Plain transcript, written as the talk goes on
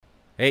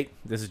Hey,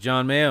 this is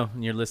John Mayo,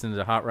 and you're listening to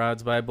the Hot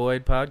Rods by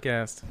Boyd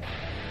podcast.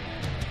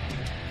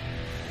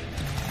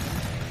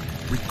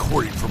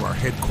 Recording from our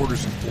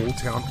headquarters in Old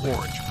Town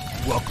Orange,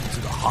 welcome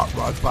to the Hot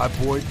Rods by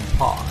Boyd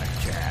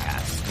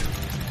podcast.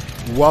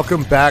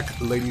 Welcome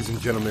back, ladies and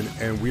gentlemen,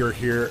 and we are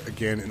here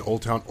again in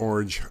Old Town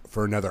Orange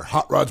for another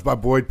Hot Rods by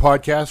Boyd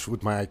podcast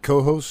with my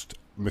co-host,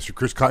 Mr.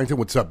 Chris Coddington.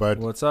 What's up, bud?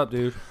 What's up,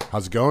 dude?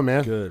 How's it going,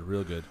 man? Good,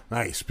 real good.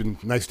 Nice. Been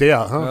a nice day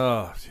out, huh?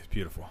 Oh, it's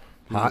beautiful.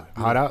 Hot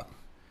out?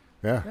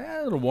 Yeah.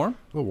 Yeah, a little warm.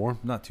 A little warm.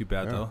 Not too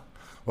bad, though.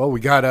 Well, we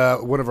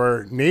got one of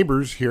our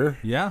neighbors here.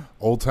 Yeah.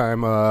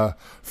 Old-time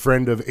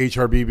friend of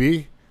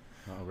HRBB.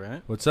 All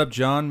right. What's up,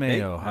 John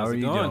Mayo? Hey, How how's are it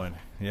you going? doing?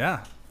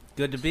 Yeah.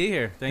 Good to be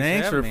here. Thanks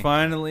Thanks for for having me.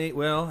 finally,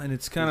 well, and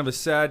it's kind of a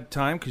sad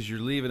time because you're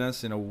leaving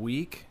us in a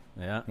week,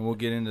 Yeah. and we'll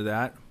get into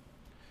that.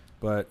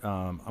 But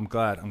I'm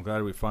glad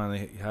we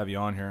finally have you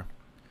on here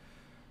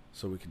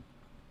so we can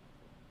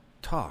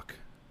talk,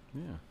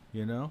 Yeah.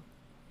 you know?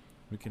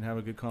 We can have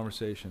a good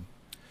conversation.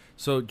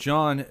 So,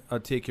 John, I'll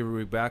take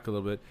everybody back a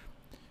little bit.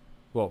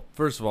 Well,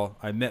 first of all,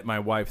 I met my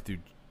wife through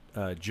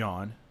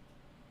John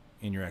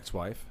and your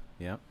ex-wife.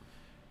 Yeah.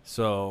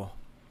 So,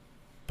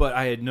 but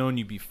I had known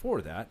you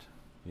before that.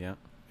 Yeah.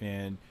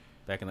 And,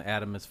 Back in the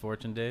Adam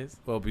Misfortune days.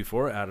 well,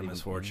 before Adam Even-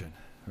 Misfortune,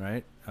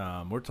 right?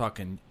 We're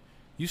talking,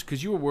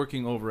 because you were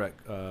working over at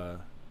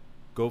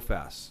Go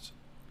Fast,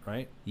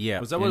 right?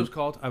 Yeah. Was that what it was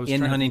called? I was in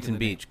trying to think Huntington of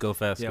the name. Beach? Go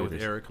Fast Yeah, Scooters.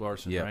 with Eric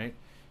Larson, Yeah. right?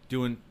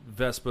 Doing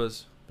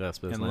Vespas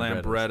Vespas, and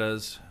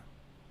Lambrettas,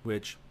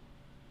 which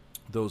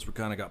those were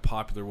kind of got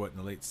popular, in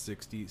the late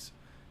 60s,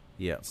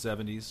 Yeah.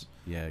 70s,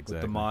 Yeah, exactly.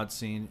 with the mod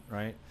scene,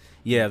 right?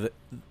 Yeah.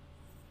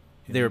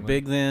 They were England.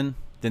 big then.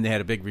 Then they had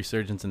a big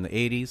resurgence in the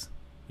 80s.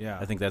 Yeah.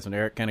 I think that's when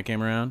Eric kind of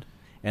came around.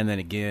 And then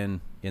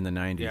again in the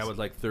 90s. Yeah, with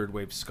like third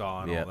wave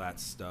ska and Yeah. all that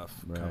stuff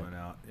Right. coming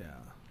out. Yeah.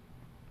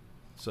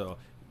 So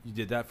you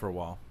did that for a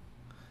while.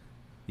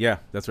 Yeah,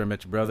 that's where I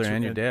met your brother That's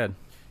and right. your dad.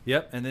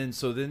 Yep. And then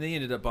they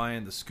ended up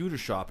buying the scooter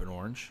shop in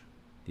Orange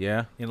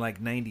Yeah. in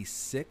like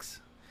 96.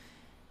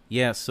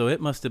 Yeah, so it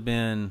must have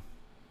been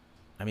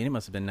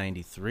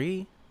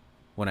 93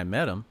 when I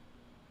met him.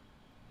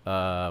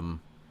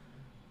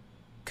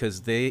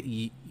 Because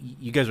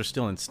you guys were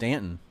still in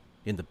Stanton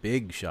in the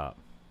big shop.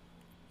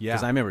 Yeah.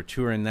 Because I remember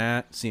touring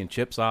that, seeing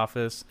Chip's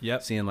office,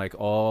 Yep. seeing like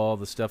all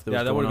the stuff that was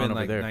that going would on have been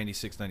over like there.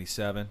 96,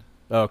 97.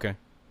 Oh, okay.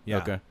 Yeah.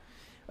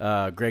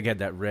 Okay. Greg had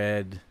that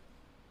red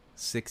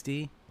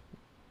 60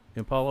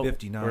 Impala.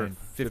 59. or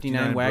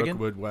 59 wagon.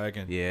 Brookwood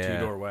wagon. Yeah.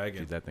 Two-door wagon.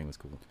 Dude, that thing was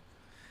cool.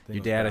 Thing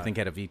Your was dad, I bad. think,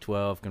 had a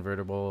V12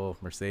 convertible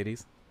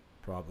Mercedes.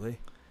 Probably.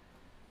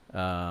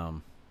 Yeah,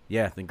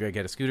 then Greg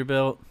had a scooter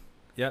built.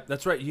 Yep,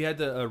 that's right. You had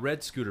the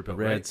red scooter A built,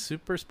 red right?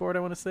 Super Sport, I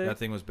want to say. That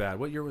thing was bad.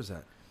 What year was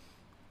that?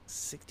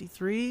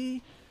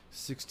 63?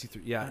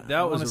 63. Yeah, I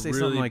that was wanna a say really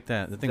something like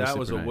that. The thing that was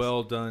was super a nice.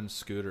 well done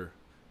scooter.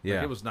 Yeah.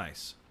 Like, it was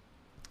nice.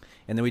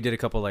 And then we did a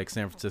couple like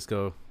San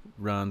Francisco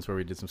runs where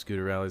we did some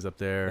scooter rallies up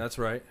there. That's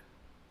right.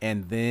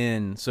 And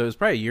then, so it was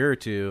probably a year or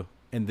two,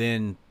 and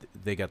then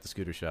they got the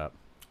scooter shop.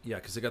 Yeah,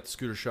 because they got the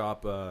scooter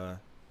shop. I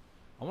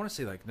want to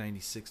say like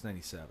 96,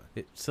 97.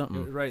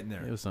 Something Right in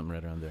there. It was something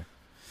right around there.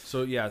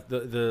 So yeah,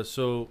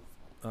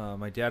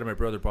 my dad and my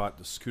brother bought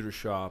the scooter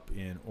shop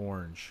in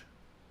Orange,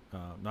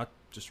 not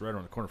just right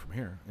around the corner from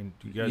here. And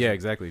you guys, Yeah,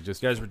 exactly.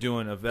 Just You guys were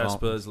doing a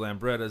Vespas,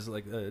 Lambrettas,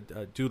 like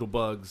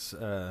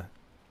Doodlebugs.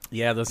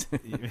 yeah, those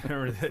You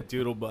remember the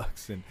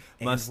Doodlebugs and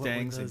And what were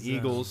Mustangs and those,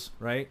 Eagles,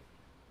 right?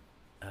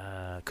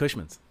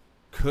 Cushmans.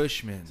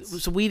 Cushmans.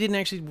 So we didn't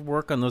actually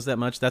work on those that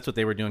much. That's what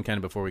they were doing kind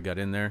of before we got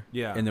in there.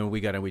 Yeah. And then when we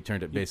got in, we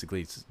turned it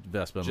basically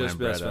Vespa and Just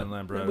Lambretta. Vespa and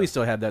Lambretta. We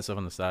still had that stuff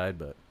on the side,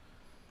 but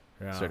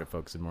Yeah. started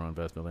focusing more on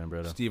Vespa and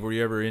Lambretta. Steve, were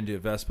you ever into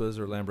Vespas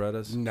or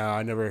Lambrettas? No,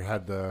 I never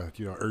had the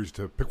urge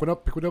to pick one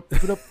up.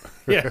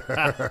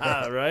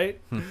 Yeah, right?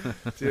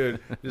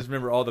 Dude, just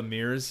remember all the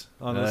mirrors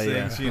on those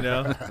Yeah. things, you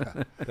know?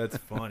 That's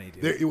funny,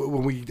 dude.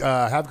 When we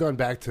have gone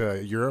back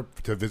to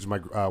Europe to visit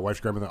my wife's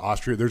grandmother in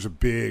Austria, there's a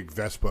big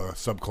Vespa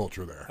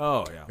subculture there.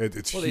 Oh, yeah.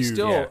 It's well, huge. they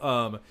still,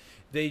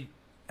 Yeah.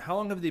 how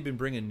long have they been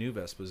bringing new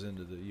Vespas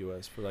into the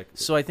U.S. for like?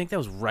 So I think that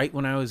was right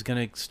when I was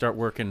going to start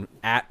working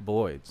at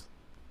Boyd's.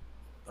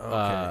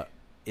 Okay.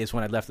 Is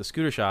when I left the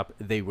scooter shop.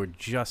 They were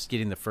just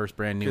getting the first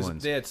brand new 'Cause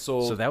ones. they had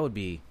sold. So that would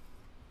be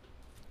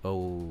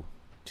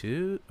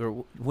 02?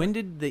 Or when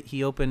did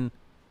he open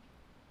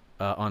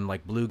on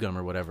like Blue Gum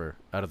or whatever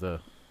out of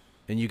the...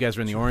 And you guys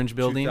were in the Orange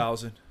building?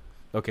 2000.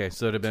 Okay,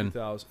 so it would have been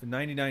 2000.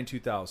 99,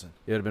 2000.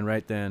 it would have been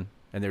right then.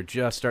 And they're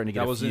just starting to get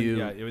That a was few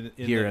in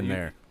here and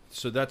there.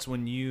 So that's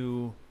when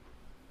you...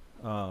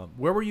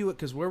 where were you at?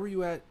 Because where were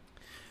you at?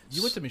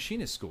 You went to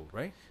machinist school,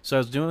 right? So I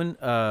was doing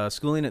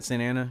schooling at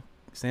Santa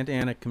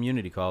Ana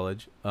Community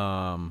College.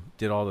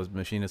 Did all the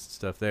machinist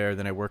stuff there.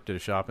 Then I worked at a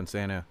shop in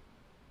Santa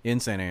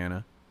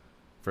Ana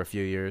for a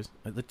few years.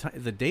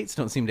 The dates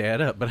don't seem to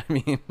add up, but I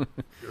mean,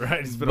 Right,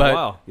 it's been but, a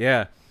while.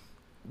 Yeah,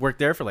 worked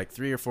there for like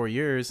 3 or 4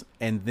 years,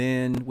 and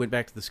then went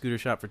back to the scooter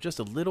shop for just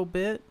a little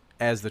bit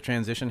as the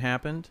transition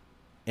happened,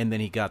 and then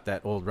he got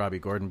that old Robbie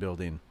Gordon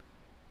building,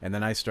 and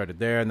then I started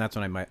there, and that's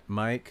when I met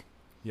Mike.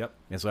 Yep.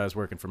 And so I was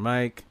working for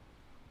Mike,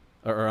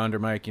 or under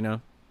Mike, you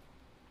know.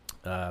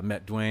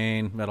 Met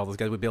Dwayne, met all those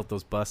guys. We built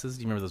those buses.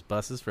 Do you remember those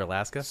buses for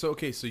Alaska? So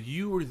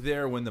you were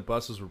there when the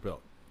buses were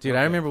built. Dude, Okay.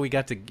 I remember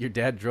your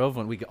dad drove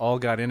one. We all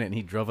got in it, and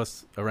he drove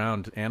us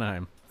around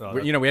Anaheim. Oh,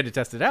 We had to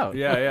test it out.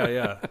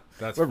 Yeah.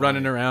 That's We're funny.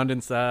 running around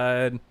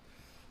inside.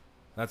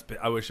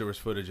 I wish there was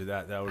footage of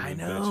that. That would I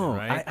be know. bitchin',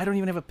 right? I don't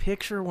even have a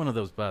picture of one of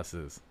those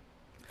buses.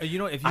 You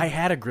know, if you I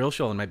had a grill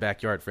shell in my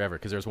backyard forever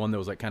because there was one that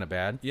was like kind of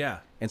bad. yeah.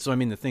 And so I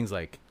mean the thing's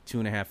like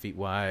 2.5 feet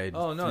wide.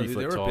 Oh no, 3 dude, foot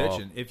they were tall.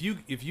 bitching. If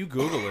you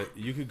Google it,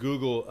 you could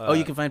Google. Oh,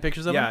 you can find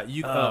pictures of Yeah, them.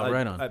 you.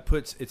 right on.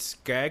 It's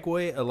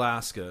Skagway,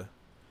 Alaska,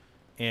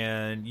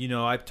 and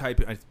I type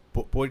in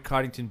Boyd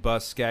Coddington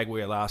bus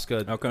Skagway,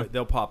 Alaska. Okay.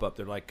 They'll pop up.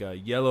 They're like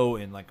yellow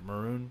and like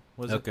maroon.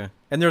 Was it? Okay.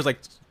 And there's like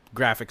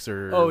graphics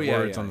or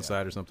words on the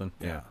side or something.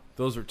 Yeah,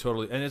 those are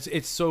totally, and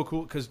it's so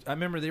cool because I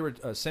remember they were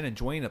sending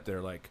Dwayne up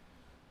there like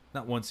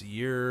not once a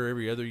year,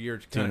 every other year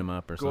to Tune kinda them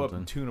up or go up something.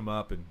 and tune them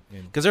up and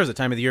Because there was a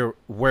time of the year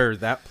where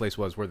that place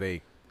was where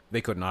they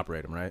couldn't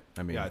operate them, right?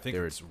 I mean, yeah, I think they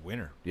were, it's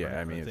winter. Yeah, right?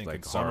 I mean, I it's think like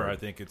in summer. hard. I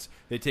think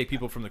they take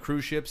people from the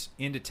cruise ships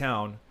into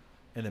town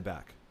and then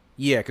back.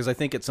 yeah, because I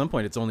think at some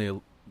point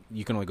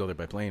you can only go there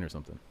by plane or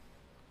something,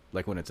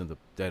 like when it's in the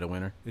dead of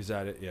winter. Is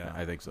that it? Yeah,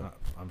 I think so.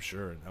 I'm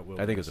sure. That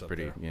will I think it's it's a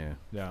pretty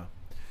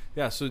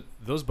yeah. So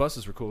those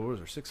buses were cool. What was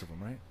there? 6 of them,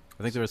 right?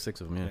 I think there were 6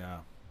 of them. Yeah.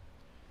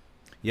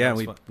 Yeah. And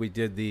That was fun. we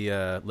did the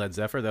Led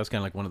Zephyr. That was kind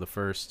of like one of the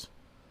first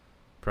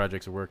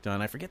projects I worked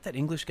on. I forget that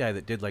English guy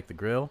that did like the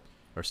grill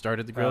or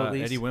started the grill at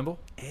least. Eddie Wimble.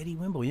 Eddie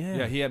Wimble, yeah.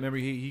 Yeah, he had. Remember,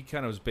 he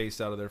kind of was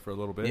based out of there for a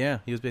little bit. Yeah,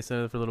 he was based out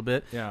of there for a little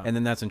bit. Yeah. And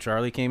then that's when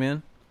Charlie came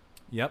in.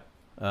 Yep.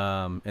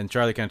 And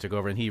Charlie kind of took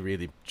over,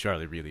 and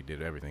Charlie really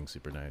did everything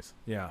super nice.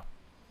 Yeah.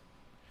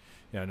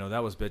 Yeah. No,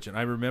 that was bitching.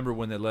 I remember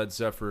when the Led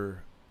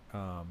Zephyr.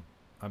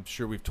 I'm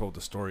sure we've told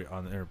the story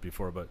on there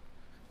before, but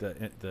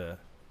the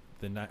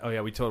night. Oh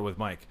yeah, we told it with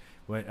Mike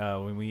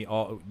when we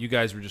all you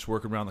guys were just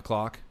working around the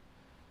clock,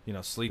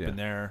 sleeping Yeah.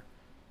 there,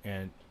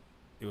 and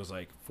it was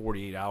like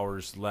 48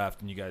 hours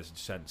left, and you guys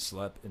just hadn't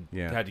slept and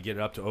Yeah. had to get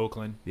it up to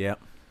Oakland. Yeah.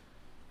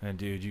 And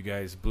dude, you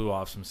guys blew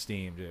off some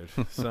steam, dude.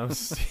 Some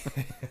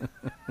steam.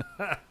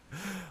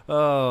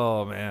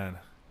 Oh man,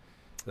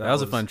 That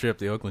was a fun trip,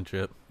 the Oakland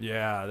trip.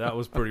 Yeah, that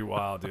was pretty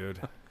wild, dude.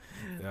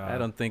 Yeah. I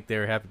don't think they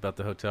were happy about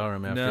the hotel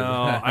room after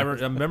No, that. I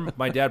remember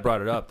my dad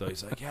brought it up though.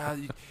 He's like, "Yeah,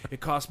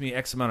 it cost me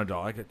X amount of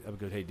dollars." I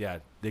go, "Hey,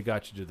 Dad, they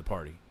got you to the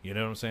party." You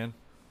know what I'm saying?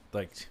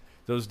 Like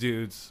those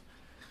dudes.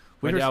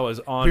 My dad was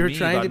on we were me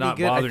trying about to be not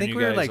good. I bothering think you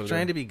we were guys like over trying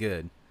there. to be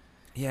good.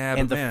 Yeah,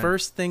 And but the man,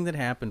 first thing that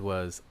happened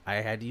was I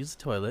had to use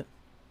the toilet,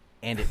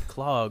 and it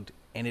clogged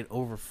and it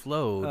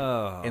overflowed,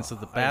 Oh, and so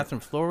the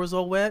bathroom floor was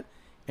all wet,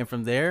 and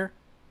from there,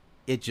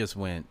 it just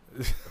went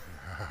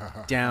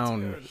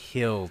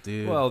downhill,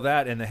 dude. well,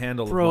 that and the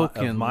handle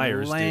broken of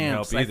Myers didn't help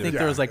lamps. either. I think Yeah.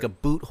 there was like a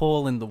boot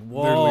hole in the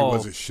wall. Literally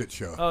was a shit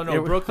show. Oh no, It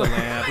we broke the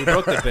lamp. We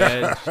broke the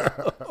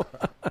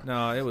bed.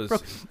 No, it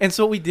was. And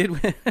so what we did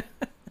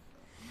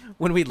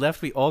when we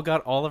left, we all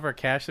got all of our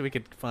cash that we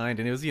could find,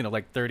 and it was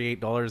like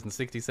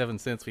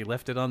 $38.67. We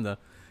left it on the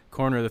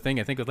corner of the thing.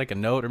 I think it was like a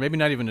note, or maybe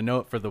not even a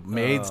note for the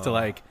maids to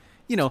like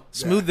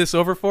smooth this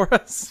over for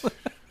us.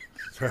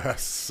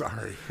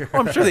 Sorry.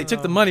 I'm sure they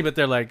took the money, but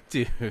they're like,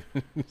 dude. I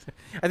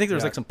think there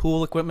was Yeah. like some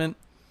pool equipment,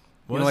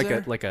 Was like there?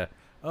 a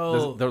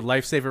Oh, the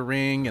lifesaver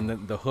ring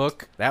and the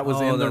hook that was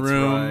oh, in the that's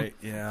room. Right.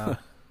 Yeah,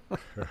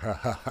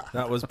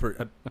 that was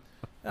that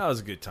was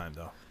a good time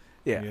though.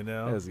 Yeah, You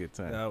know? that was a good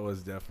time. That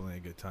was definitely a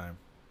good time.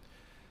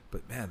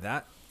 But man,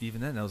 that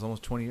was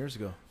almost 20 years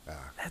ago.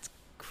 That's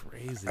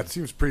crazy. That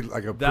seems pretty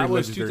like a That pretty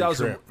was legendary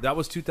 2000. trip. That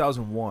was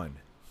 2001.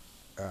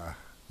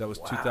 That was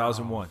Wow.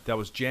 2001. That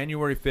was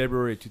January,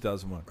 February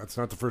 2001. That's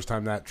not the first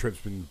time that trip's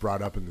been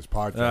brought up in this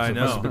podcast. I It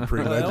know. must have been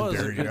pretty That was a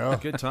legendary, good, you know?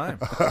 good time.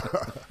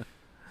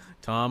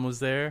 Tom was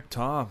there.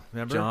 Tom,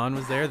 remember? John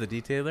was there, the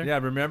detailer. Yeah,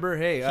 remember?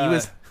 Hey,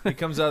 he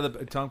comes out of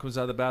the Tom comes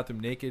out of the bathroom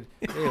naked.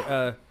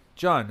 Hey,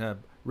 John,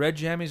 red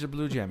jammies or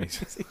blue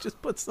jammies? He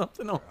just put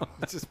something on.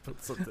 Just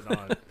put something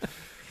on.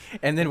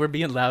 And then we're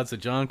being loud, so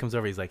John comes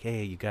over. He's like,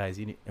 "Hey, you guys,"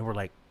 and we're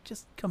like,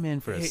 "Just come in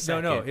for a Hey,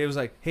 second." no, it was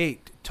like, hey,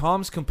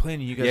 Tom's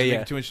complaining you guys Yeah, are yeah.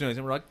 making too much noise,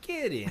 and we're like,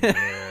 get in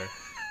there.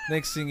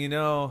 Next thing you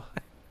know,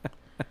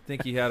 I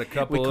think he had a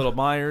couple We of little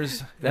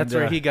Myers. That's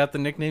and, where he got the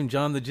nickname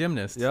John the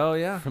Gymnast. Oh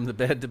yeah, From the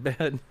bed to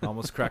bed.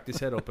 almost cracked his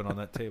head open on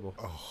that table.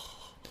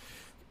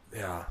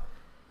 Yeah,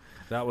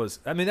 that was.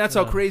 I mean, that's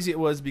how crazy it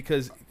was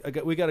because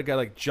we got a guy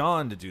like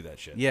John to do that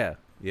shit. Yeah,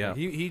 yeah.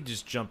 He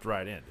just jumped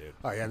right in, dude.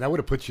 Oh, yeah, and that would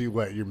have put you,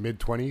 your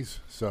mid-20s?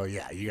 So,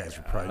 yeah, you guys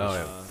were probably Oh,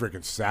 just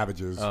freaking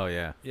savages. Oh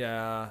yeah.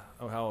 Yeah.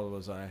 Oh, how old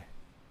was I?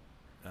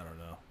 I don't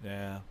know.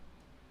 Yeah,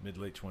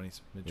 mid-late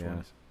 20s,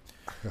 mid-20s.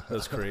 That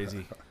was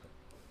crazy.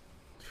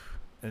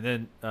 And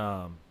then,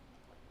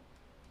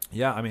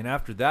 yeah, I mean,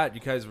 after that,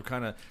 you guys were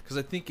kind of... Because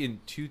I think in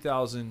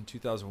 2000,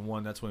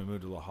 2001, that's when we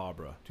moved to La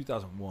Habra.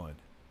 2001.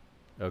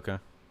 Okay.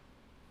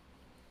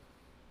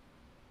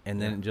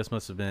 And then it just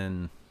must have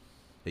been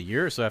a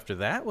year or so after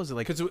that. Was it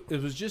like? Because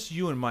it was just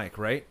you and Mike,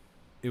 right?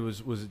 Was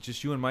it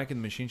just you and Mike in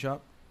the machine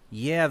shop?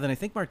 Yeah, then I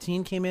think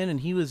Martine came in and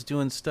he was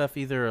doing stuff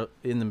either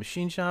in the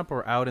machine shop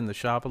or out in the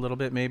shop a little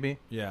bit, maybe.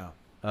 Yeah.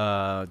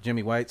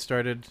 Jimmy White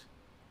started.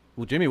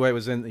 Well, Jimmy White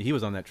he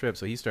was on that trip,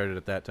 so he started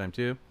at that time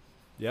too.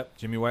 Yep.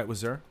 Jimmy White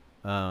was there.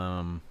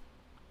 And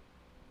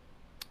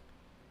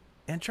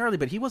Charlie,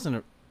 but he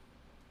wasn't.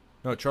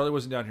 No, Charlie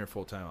wasn't down here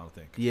full time, I don't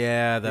think.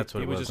 Yeah, that's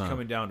what he it was. was. Just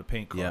coming down to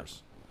paint cars. Yep.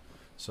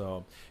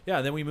 So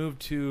yeah, then we moved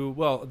to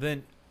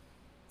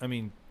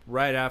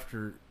right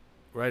after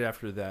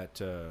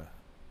that.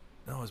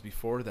 No, it was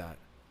before that.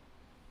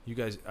 You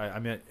guys, I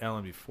met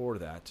Ellen before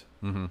that.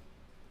 Mm-hmm.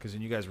 Because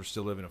then you guys were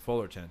still living in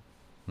Fullerton.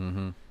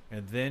 Mm-hmm.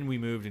 And then we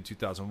moved in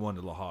 2001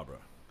 to La Habra.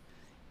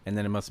 And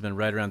then it must have been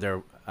right around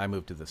there. I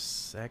moved to the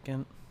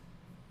second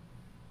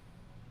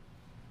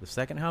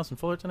house in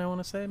Fullerton, I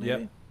want to say,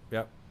 maybe?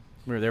 Yep.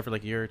 We were there for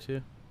like a year or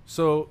two.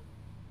 So,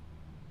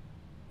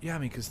 yeah,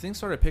 because things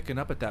started picking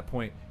up at that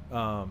point.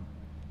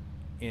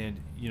 And,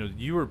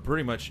 you were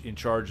pretty much in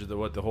charge of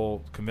the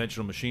whole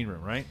conventional machine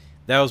room, right?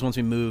 That was once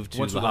we moved to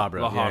Once La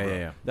Habra.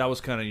 Yeah. That was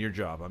kind of your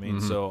job.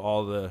 So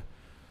all the...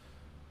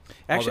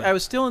 Actually, I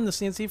was still in the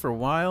CNC for a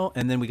while,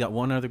 and then we got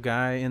one other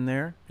guy in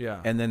there.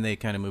 Yeah. And then they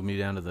kind of moved me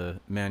down to the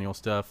manual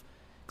stuff.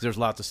 Because there's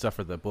lots of stuff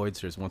for the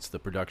Boydsters once the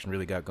production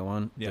really got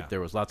going. Yeah.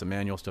 There was lots of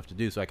manual stuff to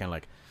do, so I kind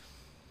of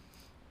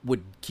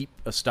would keep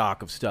a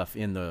stock of stuff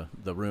in the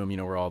room,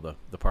 where all the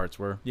parts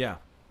were. Yeah.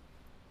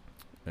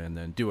 And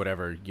then do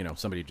whatever,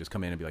 somebody would just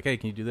come in and be like, hey,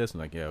 can you do this? And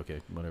like, yeah,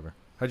 okay, whatever.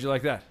 How'd you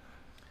like that?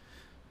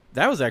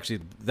 That was one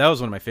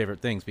of my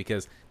favorite things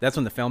because that's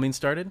when the filming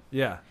started.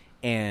 Yeah.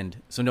 And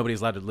so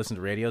nobody's allowed to listen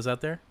to radios out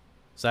there.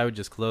 So I would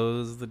just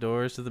close the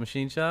doors to the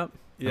machine shop.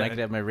 Yeah. And I could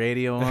have my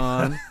radio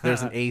on.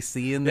 There's an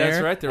AC in there.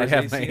 That's right. There was I'd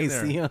have AC my in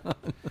AC there. on.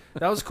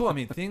 That was cool.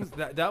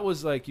 That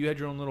was like you had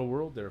your own little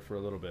world there for a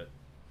little bit.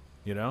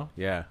 Yeah.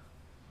 Yeah,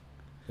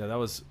 that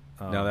was...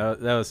 No,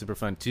 that was super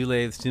fun. 2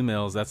 lathes, 2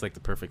 mills. That's like the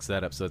perfect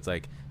setup. So it's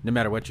like no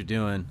matter what you're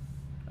doing,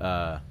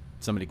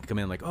 somebody can come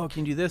in like, oh,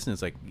 can you do this? And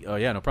it's like, oh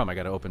yeah, no problem. I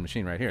got an open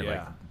machine right here. Yeah.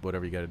 Like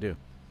whatever you got to do.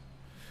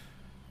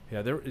 Yeah,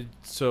 and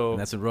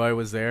that's when Roy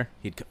was there.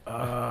 He'd,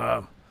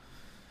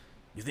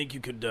 you think you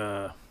could,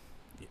 open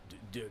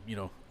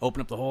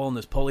up the hole in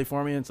this pulley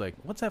for me? And it's like,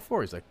 what's that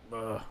for? He's like,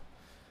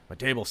 my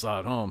table saw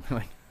at home.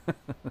 Like,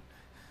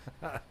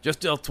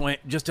 just tell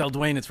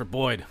Dwayne it's for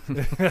Boyd.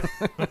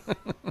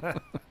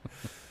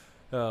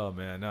 Oh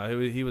man, no,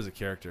 he was a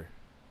character.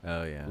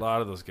 Oh yeah, a lot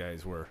of those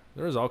guys were.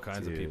 There was all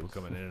kinds of people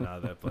coming in and out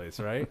of that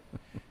place, right?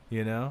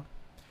 You've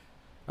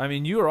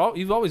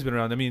always been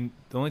around. The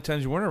only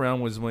times you weren't around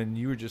was when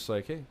you were just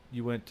like, hey,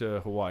 you went to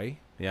Hawaii,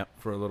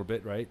 for a little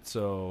bit, right?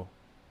 So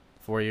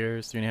 4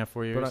 years, 3.5,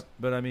 4 years.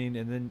 And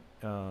then,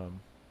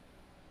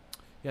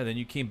 then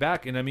you came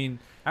back, and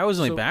I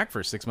was only back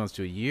for 6 months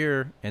to a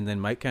year, and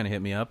then Mike kind of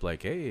hit me up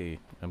like, hey,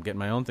 I'm getting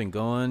my own thing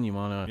going. You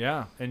want to?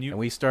 Yeah, and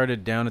we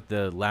started down at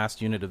the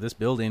last unit of this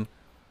building.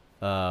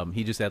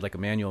 He just had like a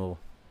manual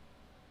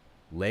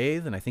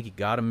lathe, and I think he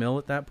got a mill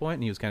at that point,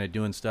 and he was kind of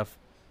doing stuff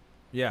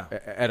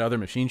at other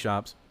machine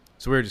shops.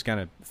 So we were just kind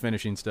of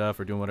finishing stuff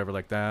or doing whatever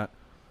like that.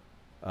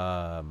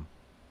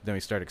 Then we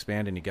started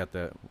expanding. He got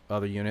the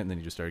other unit, and then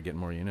he just started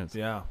getting more units.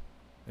 Yeah.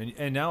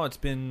 And now it's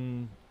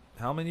been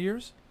how many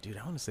years? Dude,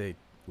 I want to say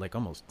like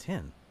almost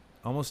 10.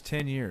 Almost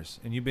 10 years.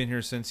 And you've been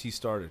here since he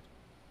started?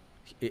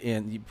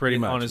 And pretty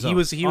much. On his own. He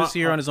was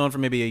here on his own for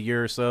maybe a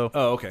year or so.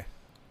 Oh, okay.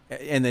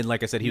 And then,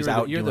 like I said, he was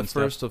out doing stuff. You're the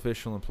first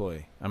official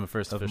employee. I'm a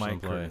first official Mike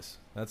employee. Curtis.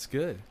 That's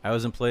good. I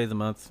was employee of the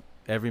month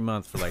every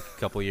month for like a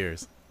couple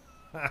years.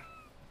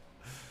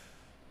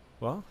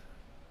 Well,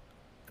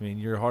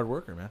 you're a hard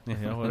worker, man.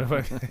 Then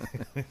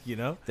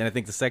I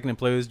think the second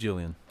employee was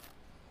Julian.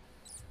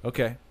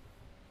 Okay.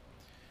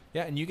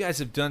 Yeah, and you guys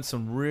have done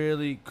some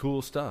really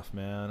cool stuff,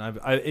 man.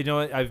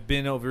 I've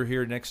been over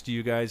here next to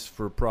you guys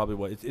for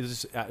probably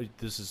this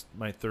is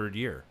my 3rd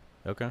year.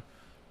 Okay.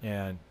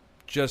 And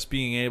just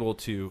being able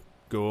to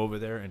go over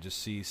there and just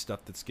see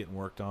stuff that's getting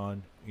worked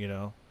on,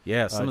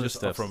 Yeah, some of the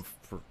stuff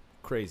for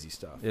crazy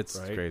stuff. It's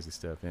right? crazy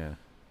stuff. Yeah.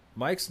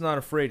 Mike's not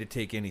afraid to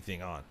take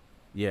anything on.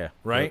 Yeah.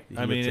 Right.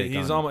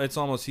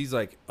 He's he's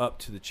like up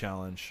to the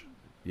challenge.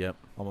 Yep.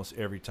 Almost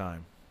every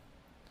time.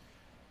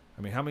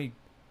 How many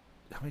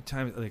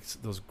times like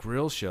those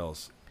grill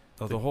shells,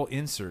 the whole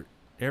insert,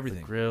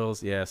 everything. The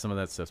grills, yeah, some of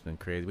that stuff's been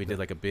crazy. We did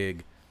like a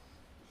big,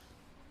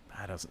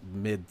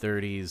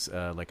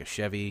 mid-30s, like a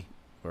Chevy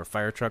or a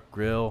fire truck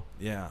grill.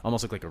 Yeah,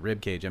 almost looked like a rib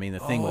cage. The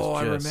thing was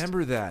just I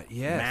remember that.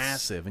 Yes,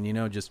 massive,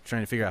 and just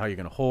trying to figure out how you're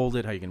going to hold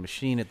it, how you're going to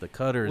machine it, the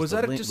cutters. Was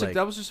that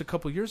that was just a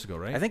couple years ago,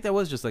 right? I think that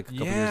was just like a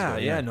couple years ago.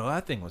 Yeah, no,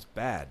 that thing was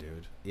bad,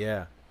 dude.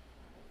 Yeah,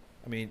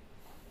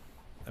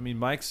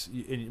 Mike's.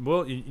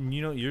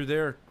 You're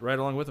there right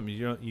along with him.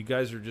 You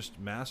guys are just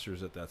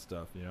masters at that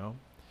stuff.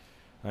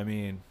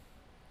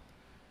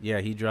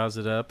 Yeah, he draws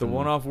it up. The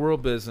one-off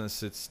world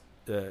business. It's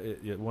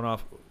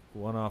one-off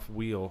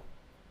wheel,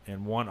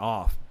 and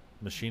one-off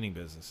machining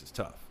business is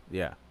tough.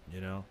 Yeah,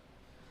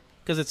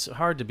 because it's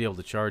hard to be able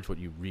to charge what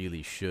you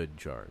really should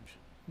charge.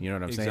 You know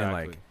what I'm saying?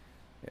 Like,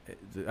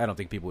 I don't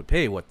think people would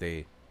pay what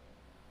he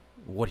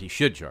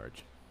should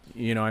charge.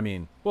 You know, I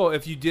mean, Well,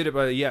 if you did it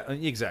by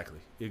exactly.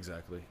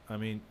 I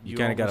mean, you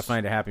kind of got to almost-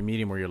 find a happy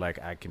medium where you're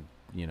like, I can,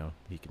 you know,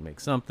 he can make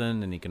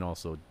something and he can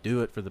also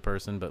do it for the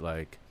person, but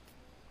like,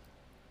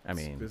 I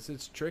mean,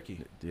 it's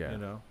tricky. yeah. You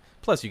know.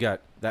 Plus, you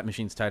got that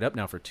machine's tied up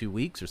now for 2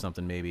 weeks or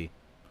something, maybe,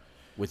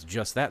 with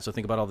just that. So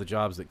think about all the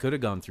jobs that could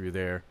have gone through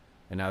there,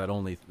 and now that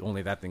only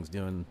that thing's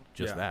doing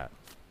just Yeah. that.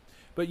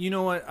 But you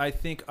know what? I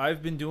think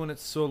I've been doing it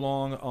so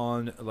long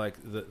on like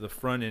the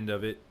front end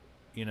of it,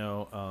 you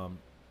know,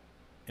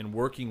 and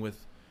working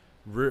with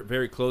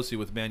very closely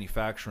with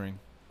manufacturing,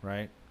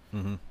 right?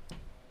 Mm-hmm.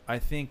 I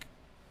think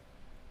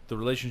the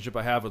relationship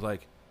I have with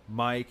like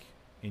Mike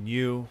and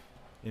you,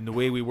 and the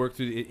way we work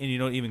through, and you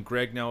know, even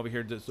Greg now over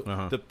here,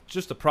 Uh-huh.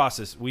 just the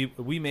process.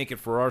 We make it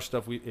for our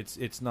stuff.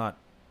 It's not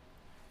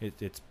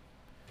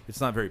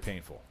very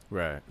painful.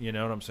 Right. You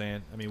know what I'm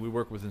saying? I mean, we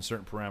work within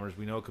certain parameters.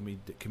 We know it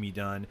can be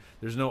done.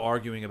 There's no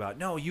arguing about,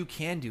 no, you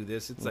can do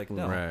this. It's like,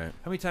 no. Right.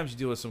 How many times you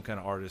deal with some kind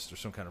of artist or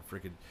some kind of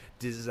freaking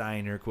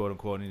designer, quote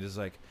unquote, and he's just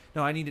like,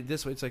 no, I need it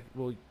this way. It's like,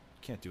 well, you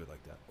can't do it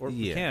like that. Or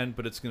you Yeah. can,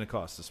 but it's going to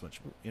cost this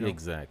much. You know?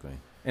 Exactly.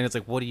 And it's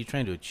like, what are you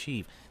trying to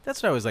achieve?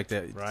 That's what I always like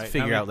to Right.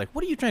 figure I mean- out. Like,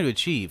 what are you trying to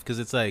achieve? Because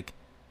it's like,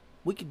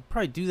 we could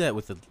probably do that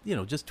with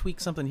just tweak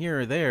something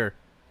here or there,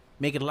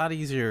 make it a lot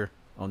easier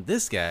on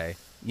this guy.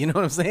 You know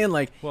what I'm saying?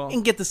 Like, Well-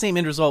 and get the same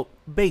end result,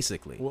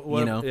 basically. What,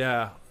 you know?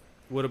 Yeah.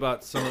 What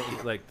about some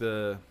of, like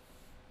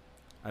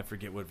I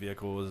forget what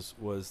vehicle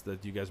was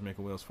that you guys were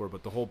making wheels for,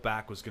 but the whole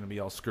back was going to be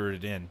all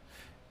skirted in,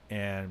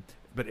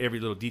 but every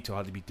little detail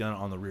had to be done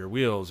on the rear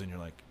wheels, and you're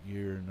like,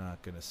 you're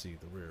not going to see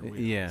the rear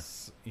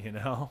wheels. Yeah. You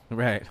know?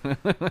 Right.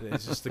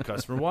 It's just the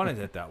customer wanted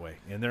it that way.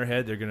 In their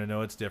head, they're going to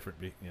know it's different.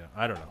 You know,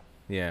 I don't know.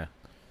 Yeah.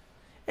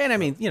 And I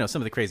mean,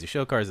 some of the crazy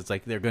show cars, it's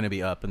like they're going to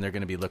be up and they're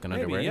going to be looking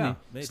Maybe, underwear. yeah, I mean,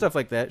 maybe. stuff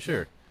like that,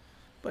 sure.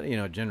 But,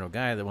 a general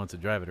guy that wants to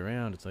drive it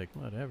around, it's like,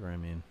 whatever. I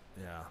mean,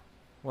 Yeah.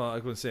 Well,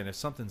 like I was saying, if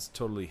something's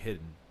totally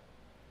hidden,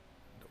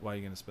 why are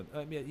you going to spend?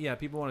 Yeah,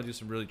 people want to do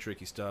some really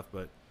tricky stuff,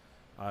 but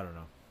I don't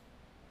know.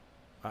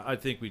 I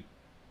think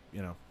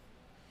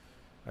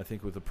I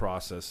think with the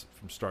process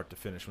from start to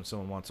finish, when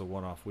someone wants a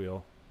one-off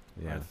wheel,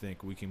 yeah. I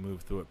think we can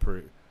move through it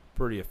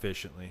pretty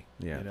efficiently.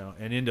 Yeah. You know,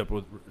 and end up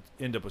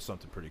with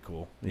something pretty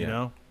cool. You Yeah.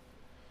 know.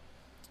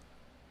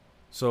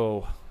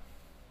 So,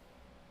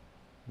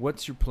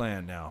 what's your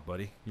plan now,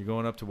 buddy? You're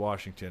going up to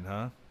Washington,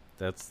 huh?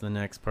 That's the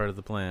next part of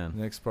the plan.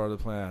 Next part of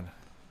the plan.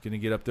 Going to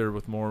get up there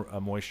with more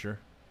moisture,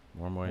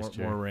 More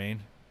moisture, more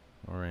rain.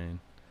 more rain.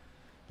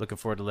 Looking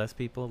forward to less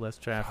people, less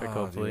traffic, Oh,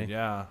 hopefully. dude,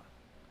 yeah.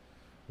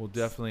 We'll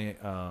definitely.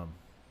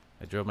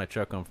 I drove my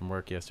truck home from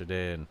work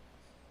yesterday and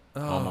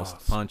Oh,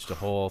 almost punched a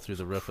hole through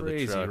the roof of the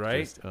crazy, truck.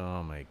 right? Just,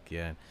 oh, my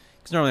God.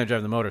 Because normally I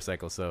drive the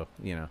motorcycle, so,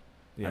 yeah.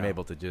 I'm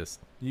able to just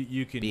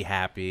You can be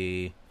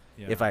happy.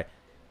 yeah. If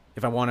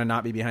I want to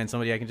not be behind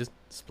somebody, I can just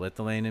split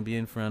the lane and be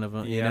in front of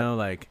them. Yeah.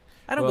 Like,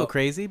 I don't Well- go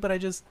crazy, but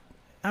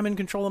I'm in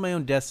control of my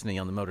own destiny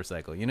on the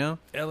motorcycle,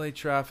 LA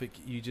traffic,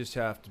 you just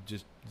have to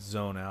just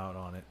zone out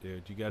on it,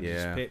 dude. You got to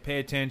Yeah. just pay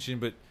attention,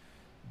 but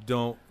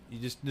don't.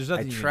 There's nothing.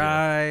 I you can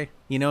try,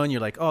 and you're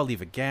like, oh, I'll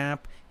leave a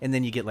gap. And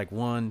then you get like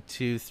 1,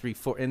 2, 3,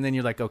 4. And then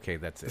you're like, okay,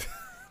 that's it.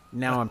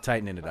 Now I'm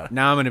tightening it up.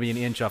 Now I'm going to be an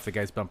inch off the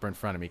guy's bumper in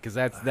front of me because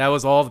that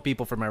was all the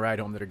people for my ride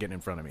home that are getting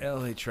in front of me. do.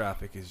 LA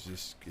traffic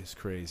is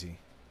crazy.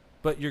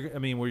 But you're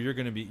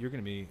going to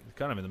be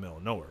kind of in the middle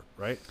of nowhere,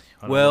 right?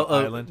 On a Well, little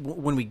island.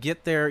 when we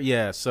get there,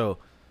 yeah. So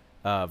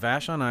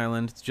Vashon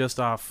Island, it's just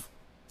off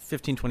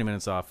 15, 20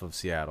 minutes off of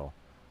Seattle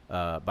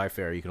by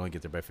ferry. You can only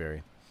get there by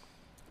ferry.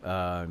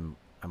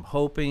 I'm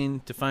hoping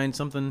to find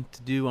something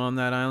to do on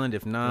that island.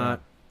 If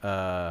not,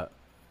 I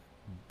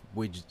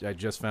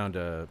just found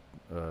a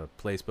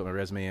place, put my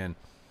resume in.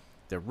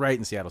 They're right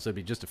in Seattle, so it'd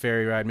be just a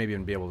ferry ride. Maybe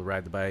even be able to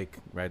ride the bike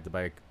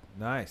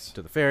Nice.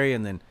 to the ferry,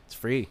 and then it's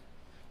free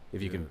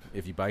if you Dude.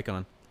 if you bike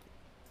on.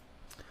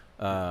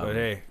 But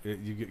hey,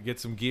 you get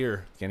some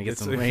gear. Gonna get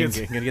It's- some rain.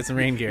 Gonna get some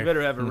rain gear. You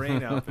better have a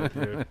rain outfit,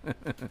 dude.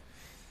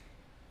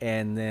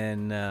 And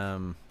then,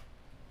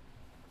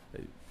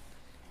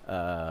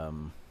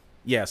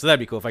 yeah, so that'd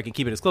be cool if I can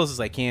keep it as close as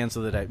I can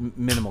so that I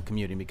minimal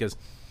commuting because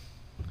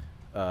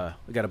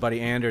we got a buddy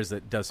Anders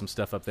that does some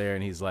stuff up there,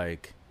 and he's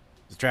like,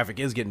 the traffic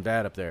is getting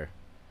bad up there.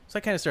 So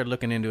I kind of started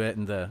looking into it,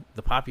 and the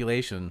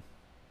population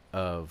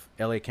of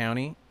LA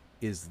County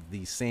is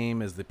the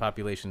same as the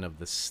population of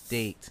the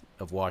state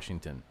of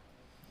Washington.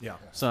 Yeah.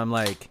 So I'm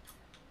like,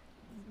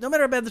 no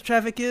matter how bad the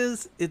traffic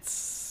is,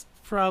 it's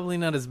probably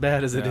not as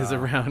bad as it is Yeah.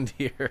 around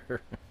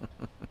here.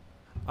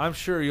 I'm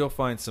sure you'll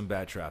find some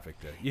bad traffic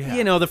there.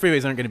 Yeah. The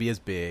freeways aren't going to be as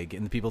big,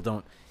 and the people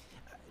don't.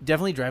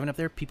 Definitely driving up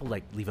there, people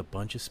like leave a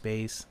bunch of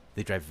space.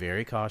 They drive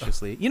very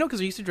cautiously, because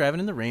they're used to driving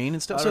in the rain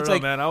and stuff. I So don't it's know,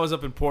 like, man. I was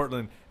up in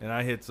Portland and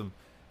I hit some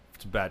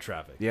bad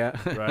traffic. yeah,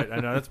 Right.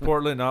 I know that's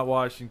Portland, not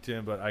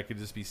Washington, but I could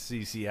just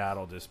see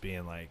Seattle just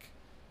being like,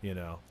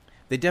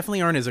 they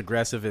definitely aren't as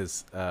aggressive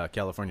as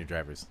California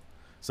drivers.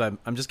 So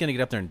I'm just going to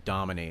get up there and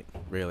dominate,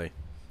 really.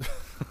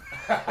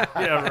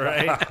 yeah,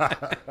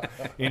 right.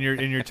 in your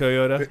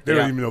Toyota. They Yeah.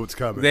 don't even know what's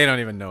coming. They don't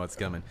even know what's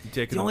coming. You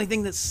take The it only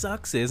thing that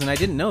sucks is, and I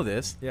didn't know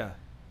this, Yeah.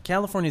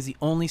 California is the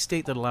only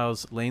state that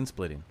allows lane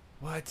splitting.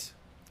 What?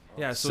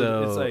 Yeah,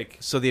 so it's like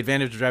so the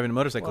advantage of driving a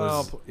motorcycle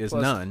is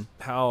plus none.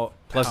 How?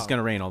 Plus, it's going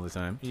to rain all the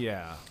time.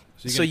 Yeah.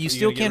 So you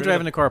still can't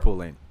drive in a carpool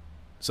lane.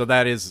 So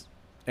that is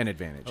an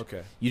advantage.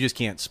 Okay. You just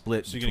can't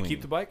split. So you're going to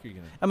keep the bike? Or you're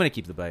gonna... I'm going to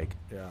keep the bike.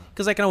 Yeah.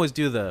 Because I can always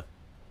do the,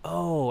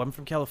 I'm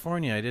from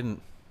California. I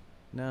didn't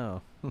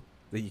know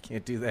that you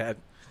can't do that.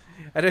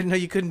 I didn't know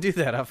you couldn't do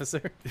that,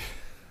 officer.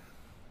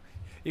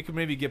 You could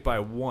maybe get by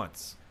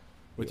once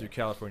with your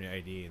California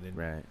ID, and then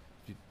Right.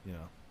 you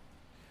know,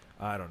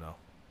 I don't know.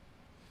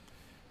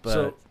 But,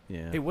 So,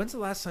 yeah. hey, when's the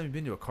last time you've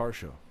been to a car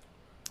show?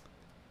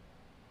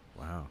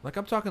 Wow. Like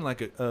I'm talking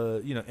like a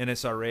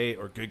NSRA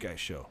or Good Guys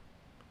show.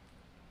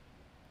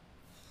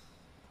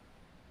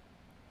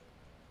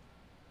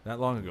 Not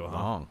long ago, huh?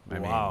 Long.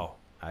 Wow.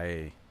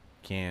 I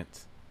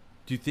can't.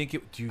 Do you think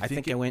it? I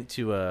think I went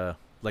to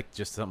like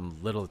just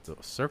something little at the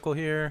circle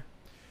here.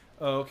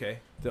 Oh, okay.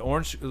 The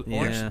orange,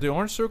 Yeah. the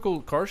Orange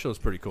Circle car show is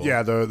pretty cool.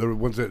 Yeah, the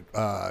ones that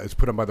it's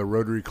put on by the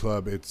Rotary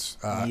Club. It's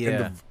end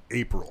Yeah. of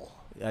April.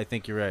 I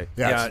think you're right.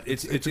 Yeah,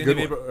 it's it's a end good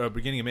of one. April,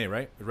 beginning of May,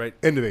 right? Right.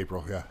 End of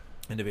April. Yeah.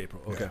 End of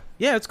April. Okay.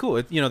 Yeah, it's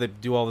cool. They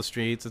do all the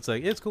streets. It's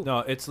like it's cool. No,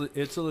 it's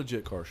a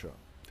legit car show.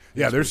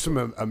 Yeah, there's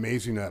some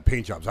amazing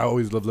paint jobs. I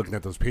always love looking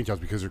at those paint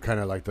jobs because they're kind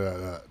of like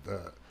the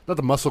not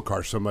the muscle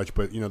cars so much,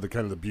 but the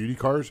kind of the beauty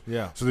cars.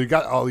 Yeah. So they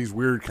got all these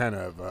weird kind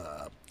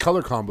of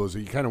color combos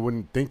that you kind of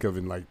wouldn't think of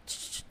in like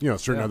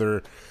certain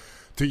other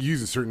to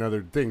use in certain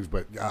other things,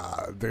 but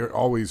there are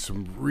always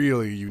some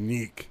really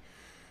unique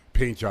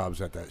paint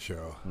jobs at that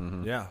show.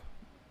 Mhm. Yeah.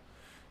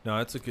 No,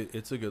 it's a good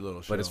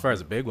little show. But as far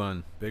as a big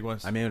one, big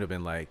ones, I mean, it would have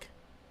been like,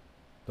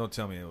 don't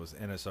tell me it was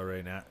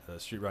NSRA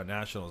Street Rod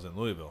Nationals in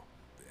Louisville.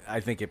 I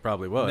think it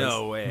probably was.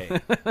 No way.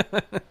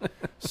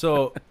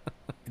 So,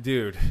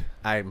 dude, It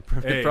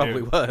Hey,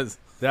 probably dude. was.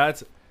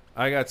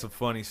 I got some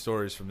funny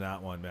stories from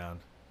that one, man.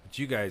 But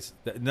you guys,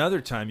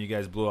 another time you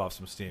guys blew off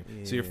some steam.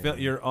 So you're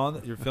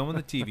filming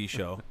the TV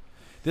show.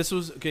 This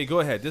was okay. Go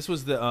ahead. This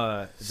was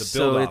the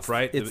build off,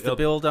 right? It's the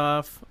build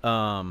off.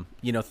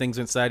 Things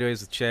went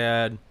sideways with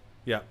Chad.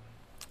 Yeah.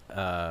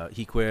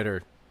 He quit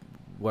or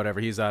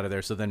whatever. He's out of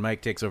there. So then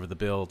Mike takes over the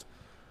build,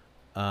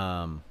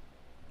 and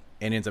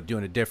ends up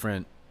doing a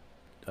different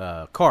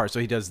car. So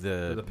he does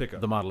The pickup.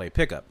 the Model A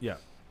pickup. Yeah.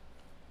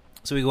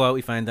 So we go out,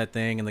 we find that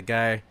thing, and the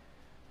guy,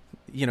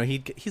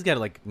 he's got it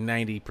like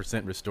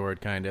 90% restored,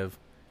 kind of.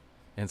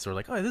 And so we're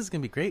like, oh, this is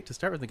gonna be great to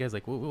start with. The guy's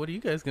like, well, what are you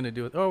guys gonna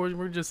do with? Oh,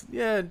 we're just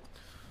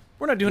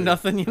we're not doing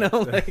nothing,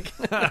 like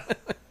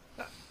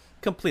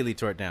completely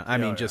tore it down. I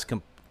mean, just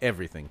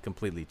everything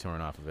completely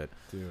torn off of it.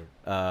 Dude.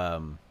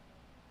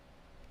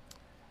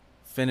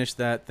 Finished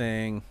that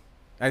thing.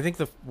 I think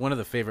one of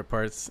the favorite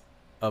parts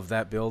of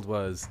that build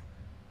was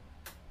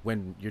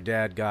when your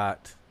dad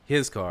got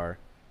his car.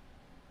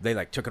 They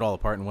like took it all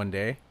apart in one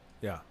day.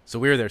 Yeah. So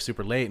we were there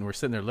super late, and we're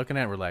sitting there looking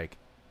at it. We're like,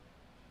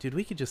 dude,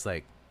 we could just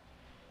like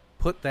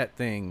put that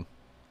thing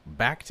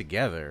back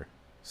together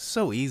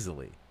so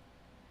easily.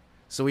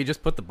 So we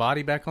just put the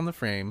body back on the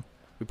frame.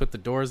 We put the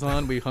doors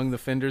on. We hung the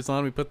fenders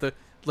on. We put the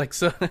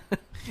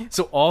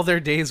so all their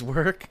day's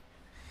work.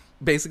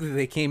 Basically,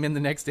 they came in the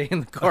next day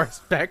and the car's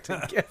back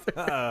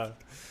together.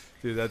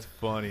 Dude, that's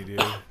funny, dude.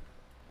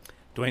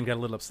 Dwayne got a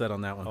little upset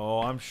on that one.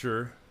 Oh, I'm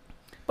sure.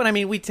 But I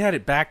mean, we had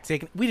it back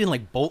taken. We didn't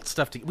like bolt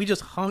stuff together. We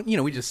just hung.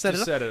 We just set it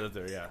up. Set it up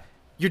there, yeah.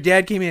 Your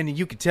dad came in and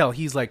you could tell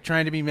he's like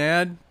trying to be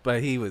mad,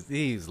 but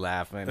he's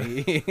laughing.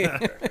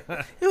 It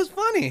was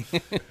funny.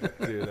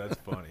 Dude, that's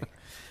funny.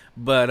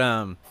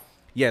 But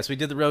yes, we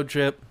did the road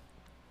trip,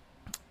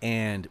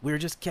 and we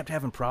just kept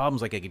having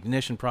problems, like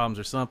ignition problems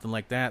or something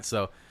like that.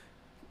 So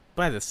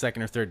by the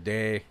second or third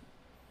day,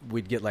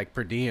 we'd get like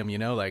per diem,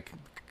 like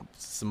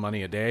some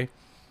money a day.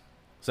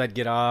 So I'd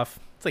get off.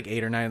 It's like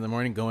 8 or 9 in the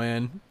morning. Go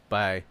in,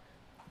 buy.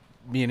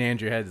 Me and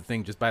Andrew had the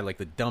thing, just buy like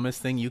the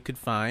dumbest thing you could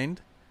find,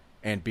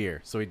 and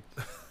beer. So we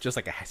just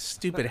like a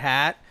stupid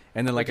hat,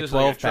 and then like just a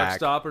 12 like a truck pack.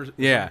 stop or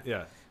Yeah.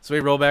 Yeah. So we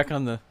roll back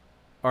on the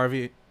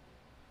RV.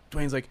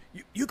 Dwayne's like,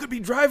 you could be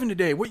driving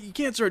today. What, you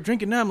can't start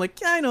drinking now. I'm like,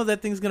 yeah, I know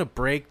that thing's going to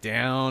break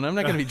down. I'm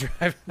not going to be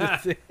driving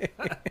today.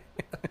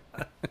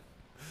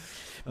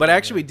 But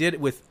actually, we did it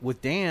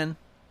with Dan.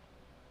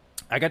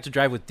 I got to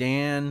drive with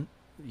Dan.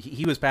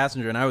 He was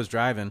passenger and I was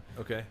driving.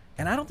 Okay.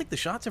 And I don't think the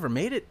shots ever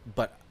made it,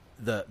 but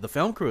the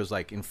film crew was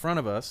like in front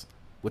of us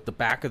with the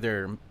back of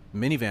their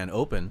minivan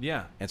open.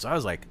 Yeah. And so I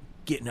was like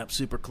getting up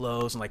super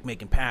close and like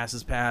making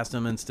passes past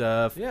them and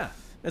stuff. Yeah.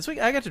 And so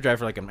I got to drive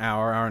for like an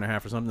hour and a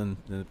half or something, and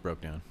then it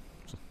broke down.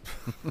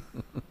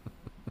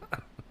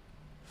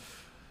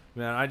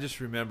 Man, I just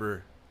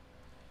remember,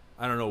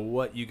 I don't know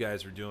what you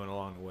guys were doing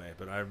along the way,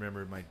 but I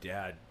remember my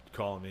dad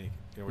calling me,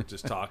 and we're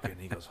just talking, and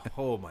he goes,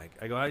 oh my,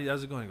 I go,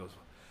 how's it going? He goes,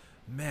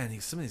 man,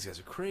 some of these guys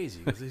are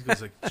crazy. He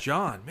goes like,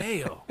 John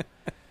Mayo,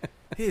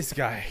 this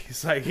guy,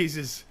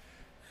 he's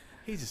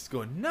just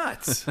going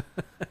nuts.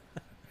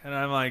 And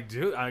I'm like,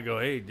 dude, I go,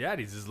 hey, dad,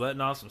 he's just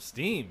letting off some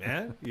steam,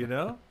 man, This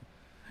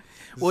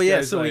Well, yeah,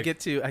 guy's so we like- get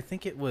to, I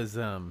think it was,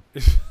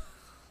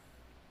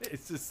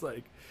 It's just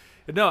like,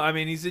 No, I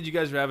mean, he said you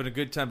guys were having a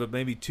good time, but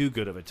maybe too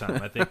good of a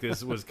time. I think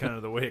this was kind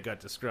of the way it got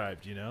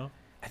described, you know?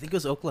 I think it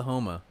was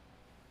Oklahoma.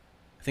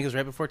 I think it was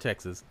right before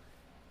Texas.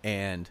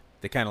 And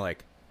they kind of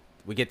like,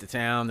 we get to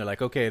town. They're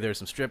like, okay, there's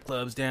some strip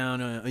clubs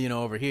down,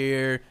 over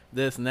here,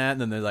 this and that.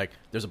 And then they're like,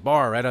 there's a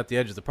bar right out the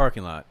edge of the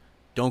parking lot.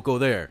 Don't go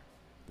there.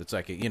 It's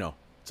like,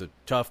 it's a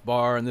tough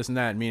bar and this and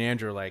that. And me and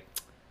Andrew are like,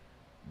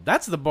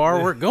 that's the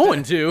bar we're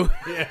going to.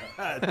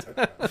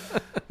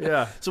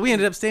 Yeah. So we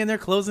ended up staying there,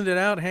 closing it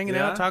out, hanging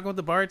Yeah? out, talking with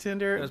the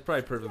bartender. That's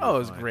probably perfectly Oh, it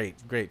was fine.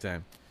 great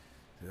time.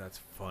 Dude, that's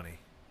funny.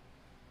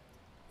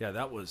 Yeah,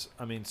 that was,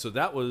 so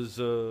that was,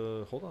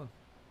 hold on,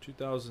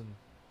 2000,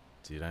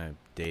 Dude, I have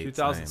dates.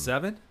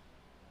 2007?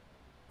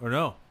 Or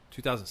no,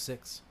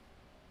 2006.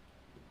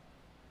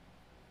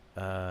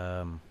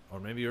 Or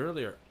maybe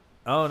earlier.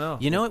 Oh, no.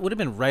 It would have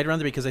been right around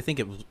there because I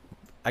think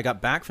I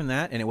got back from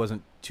that and it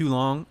wasn't too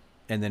long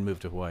and then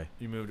moved to Hawaii.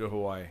 You moved to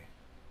Hawaii.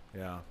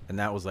 Yeah. And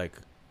that was like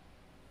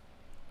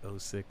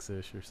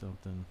 06-ish or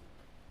something.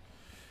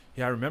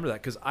 Yeah, I remember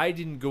that because I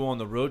didn't go on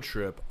the road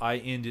trip. I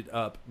ended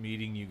up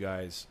meeting you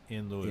guys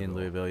in Louisville. In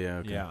Louisville, yeah.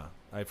 Okay. Yeah,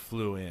 I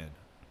flew in.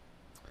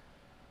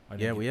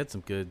 Yeah, we had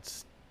some good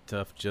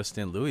stuff just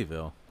in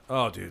Louisville.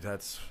 Oh, dude,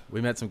 that's...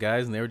 We met some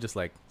guys and they were just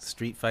like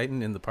street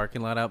fighting in the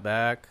parking lot out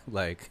back.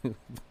 Like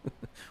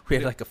we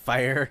had like a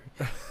fire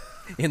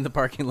in the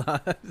parking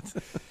lot.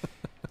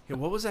 Yeah,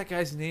 what was that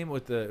guy's name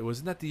with the...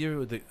 Wasn't that the year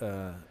with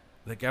the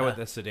guy with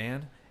the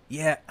sedan?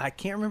 Yeah, I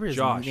can't remember his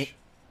Josh. name.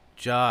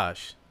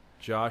 Josh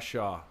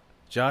Shaw.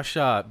 Josh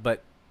Shaw,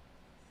 but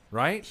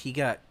Right? he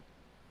got,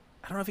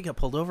 I don't know if he got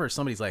pulled over or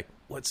somebody's like,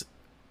 what's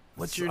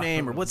your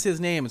name or what's his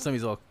name? And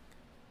somebody's all,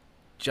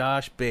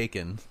 Josh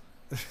Bacon.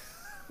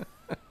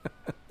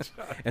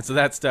 And so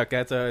that stuck.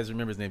 That's how I always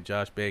remember his name,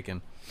 Josh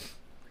Bacon.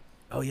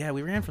 Oh yeah,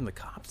 we ran from the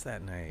cops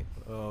that night.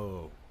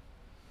 Oh.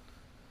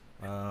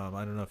 I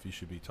don't know if you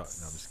should be talking.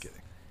 No, I'm just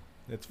kidding.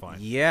 It's fine.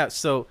 Yeah,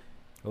 so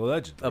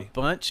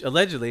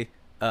Allegedly.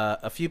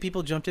 a few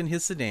people jumped in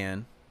his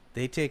sedan.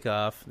 They take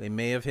off. They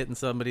may have hit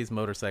somebody's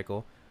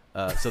motorcycle.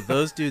 So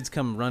those dudes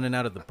come running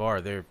out of the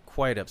bar. They're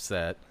quite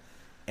upset.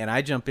 And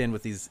I jump in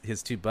with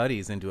his two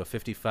buddies into a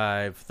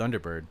 55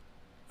 Thunderbird.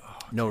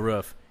 No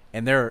roof.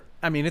 And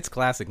it's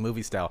classic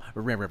movie style.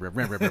 And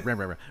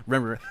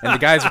the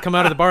guys would come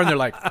out of the bar and they're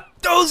like,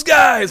 those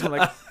guys! We're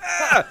like,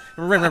 ah!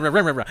 And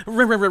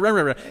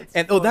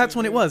that's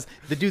when it was.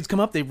 The dudes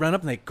come up, they run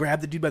up and they grab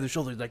the dude by the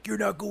shoulder. Like, you're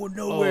not going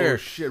nowhere. Oh,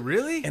 shit,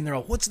 really? And they're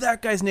all, what's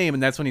that guy's name?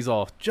 And that's when he's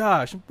all,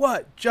 Josh,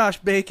 what? Josh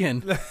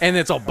Bacon. And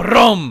it's all,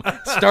 brum,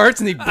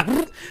 starts and he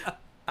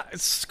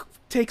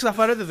takes off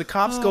out of there. The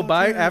cops go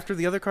by after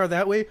the other car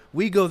that way.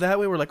 We go that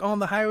way. We're like, on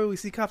the highway, we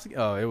see cops.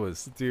 Oh, it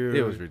was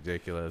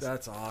ridiculous.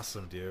 That's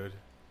awesome, dude.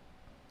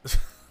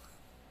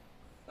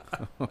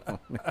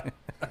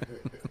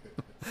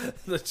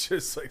 That's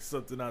just like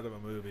something out of a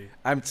movie.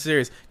 I'm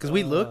serious. Because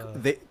we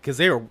look, because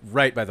they were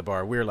right by the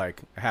bar. We were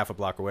like half a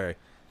block away.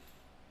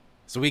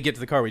 So we get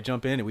to the car, we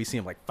jump in, and we see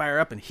him like fire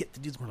up and hit the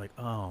dudes. And we're like,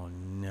 oh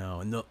no.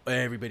 And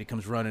everybody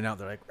comes running out.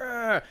 They're like,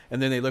 ah.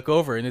 And then they look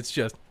over, and it's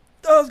just,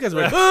 those guys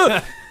are like,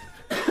 ah.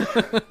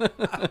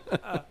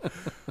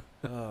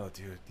 Oh,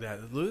 dude,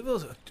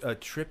 Louisville's a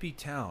trippy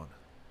town.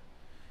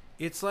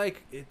 It's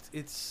like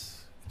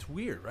it's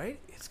weird, right?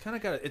 It's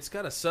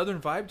got a southern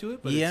vibe to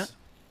it, but yeah. it's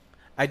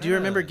I do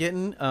remember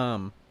getting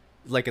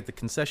like at the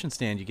concession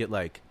stand, you get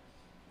like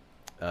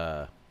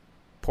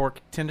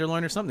pork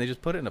tenderloin or something. They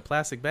just put it in a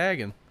plastic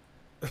bag, and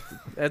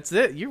that's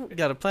it. You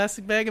got a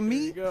plastic bag of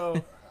meat. There you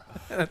go.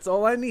 That's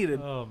all I needed.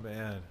 Oh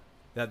man,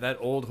 that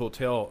old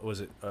hotel, was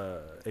it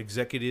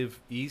Executive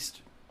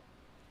East?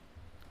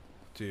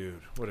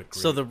 Dude, what a great...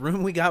 So the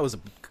room we got was a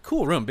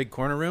cool room, big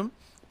corner room,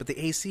 but the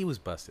AC was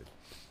busted.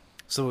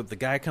 So the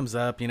guy comes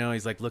up,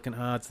 he's like looking,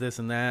 it's this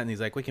and that, and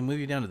he's like, we can move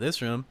you down to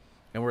this room.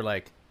 And we're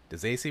like,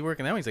 does AC work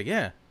in that one? He's like,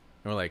 yeah. And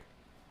we're like,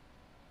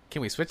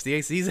 can we switch the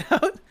ACs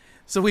out?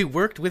 So we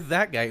worked with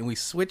that guy, and we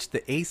switched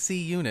the AC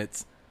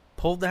units,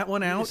 pulled that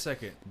one Wait a out,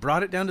 second.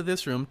 brought it down to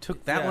this room,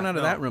 took that one out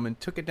of that room, and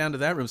took it down to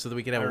that room so that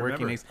we could have a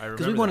working AC.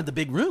 Because we wanted the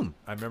big room.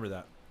 I remember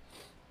that.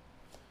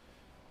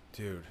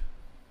 Dude.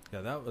 Yeah,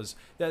 that was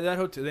that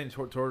hotel. They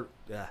tore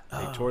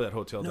that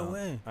hotel down. No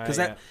way. Because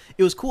it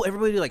was cool.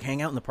 Everybody would like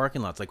hang out in the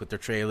parking lots, like with their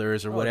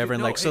trailers or whatever,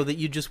 dude, and so that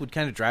you just would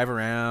kind of drive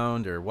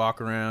around or walk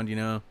around,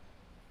 Because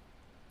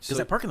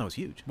that parking lot was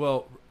huge.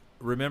 Well,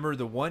 remember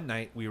the one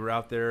night we were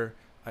out there?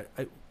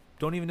 I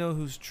don't even know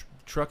whose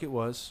truck it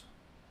was.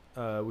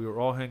 We were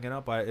all hanging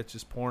out by it. It's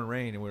just pouring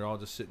rain, and we were all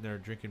just sitting there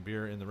drinking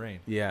beer in the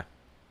rain. Yeah.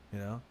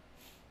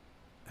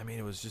 I mean,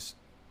 it was just,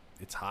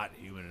 it's hot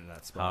and humid in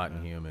that spot. Hot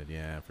and humid,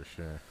 yeah, for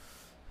sure.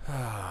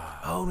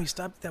 Oh, and we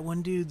stopped at that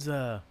one dude's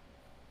button.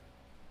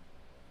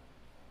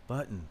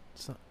 I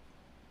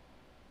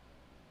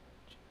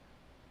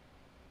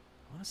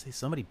want to say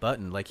somebody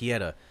Button. Like he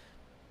had a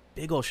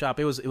big old shop.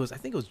 It was. I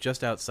think it was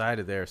just outside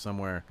of there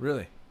somewhere.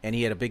 Really? And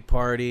he had a big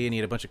party, and he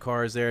had a bunch of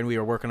cars there, and we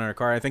were working on our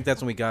car. I think that's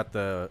when we got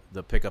the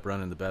pickup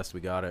running the best we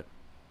got it.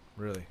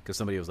 Really? Because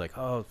somebody was like,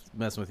 "Oh,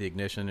 messing with the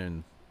ignition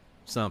and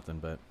something,"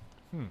 but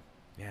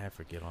yeah, I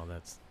forget all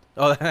that.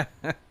 Oh,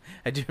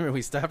 I do remember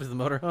we stopped at the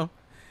motorhome,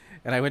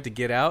 and I went to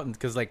get out, and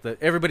because like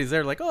everybody's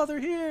there, like, oh, they're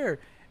here,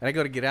 and I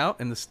go to get out,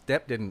 and the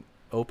step didn't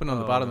open on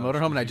the bottom of the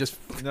motorhome, and I just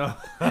No.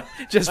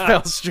 just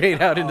fell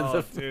straight out into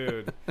the.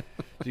 Dude.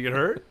 Did you get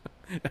hurt?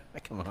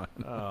 Come on,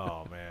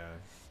 Oh, man.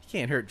 you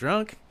can't hurt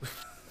drunk.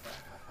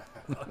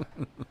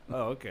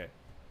 Oh, okay.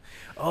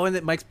 Oh, and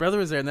that Mike's brother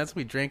was there, and that's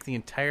when we drank the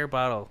entire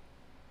bottle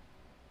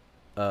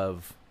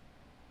of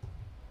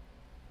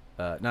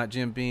not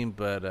Jim Beam,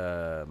 but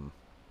the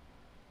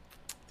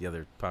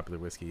other popular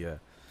whiskey.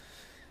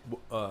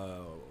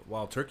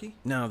 Wild Turkey?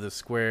 No, the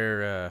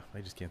square.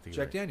 I just can't think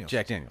Jack of it. Daniels.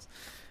 Jack Daniels.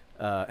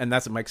 And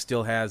that's what Mike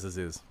still has is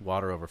his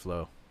water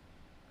overflow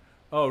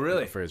Oh,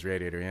 really? for his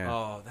radiator. Yeah.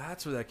 Oh,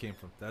 that's where that came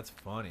from. That's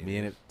funny. Me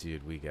and it,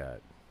 dude, we got.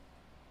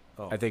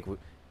 Oh. I think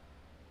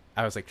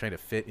I was like trying to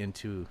fit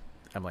into.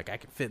 I'm like, I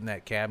could fit in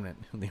that cabinet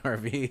in the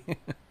RV.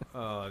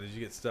 Oh, did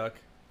you get stuck?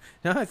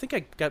 No, I think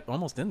I got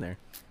almost in there.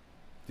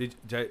 Did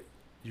you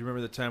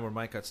remember the time where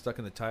Mike got stuck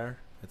in the tire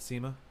at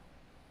SEMA?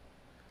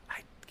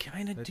 I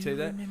kind of Did I do tell you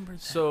that? remember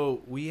that.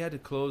 So we had to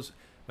close.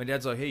 My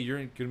dad's like, "Hey, you're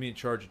going to be in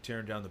charge of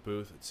tearing down the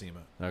booth at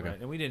SEMA." Okay. Right?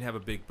 And we didn't have a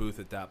big booth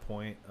at that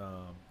point,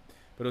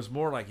 but it was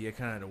more like you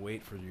kind of had to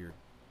wait for your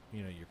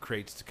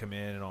crates to come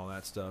in and all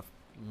that stuff.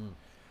 Mm.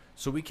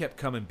 So we kept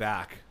coming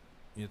back,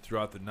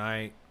 throughout the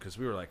night because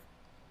we were like,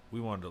 we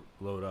wanted to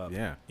load up.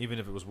 Yeah. Even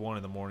if it was 1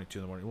 in the morning, 2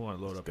 in the morning, we wanted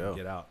to load up go. and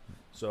get out.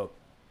 So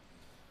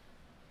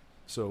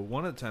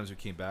one of the times we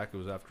came back, it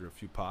was after a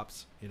few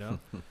pops,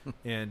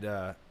 and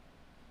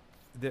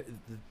the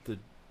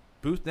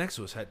booth next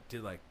to us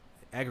did like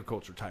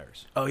agriculture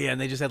tires. Oh yeah, and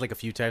they just had like a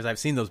few tires. I've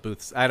seen those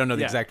booths. I don't know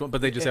the Yeah. exact one,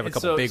 but they just have a And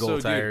couple big old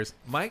dude, tires.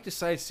 Mike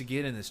decides to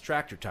get in this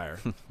tractor tire,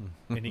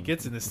 and he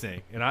gets in this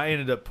thing, and I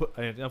ended up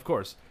and of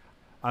course,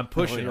 I'm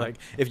pushing You're him. like,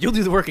 if you'll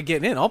do the work of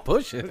getting in, I'll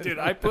push it. Dude,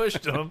 I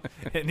pushed him,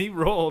 and he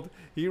rolled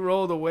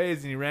a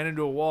ways, and he ran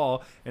into a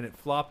wall, and it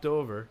flopped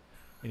over,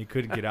 and he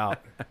couldn't get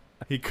out.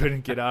 He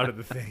couldn't get out of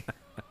the thing.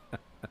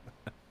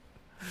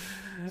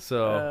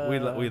 So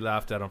we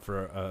laughed at him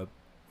for a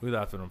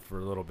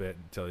little bit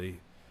until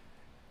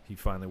he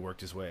finally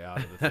worked his way out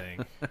of the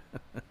thing.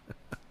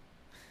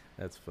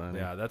 That's funny.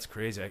 Yeah, that's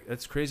crazy.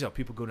 That's crazy how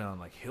people go down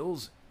like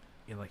hills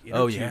in like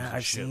Oh intertubes yeah, and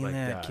I've shit seen like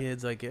that.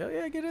 Kids like, oh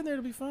yeah, get in there,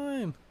 it'll be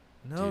fine.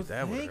 No, Dude,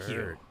 that would thank you.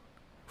 hurt.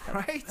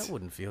 Right? That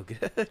wouldn't feel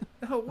good.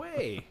 No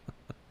way.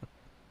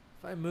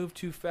 If I move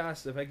too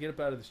fast, if I get up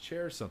out of this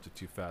chair or something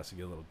too fast, I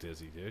get a little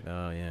dizzy, dude.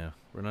 Oh yeah,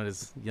 we're not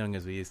as young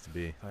as we used to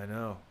be. I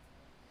know.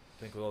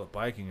 I think with all the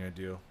biking I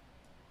do,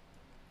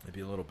 it'd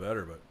be a little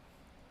better, but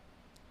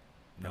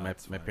And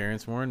it's my fine.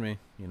 parents warned me,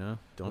 Well,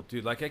 don't.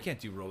 dude, like I can't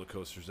do roller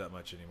coasters that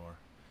much anymore.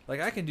 Like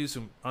I can do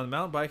some on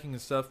mountain biking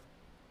and stuff.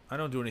 I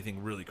don't do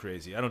anything really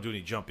crazy. I don't do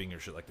any jumping or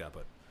shit like that,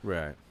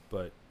 Right.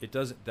 but it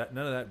doesn't.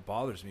 None of that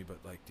bothers me. But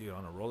like, dude,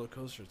 on a roller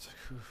coaster, it's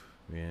like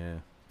Yeah.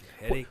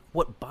 headache.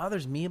 What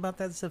bothers me about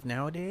that stuff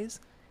nowadays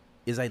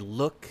is I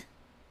look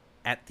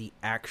at the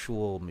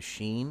actual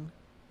machine,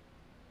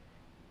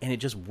 and it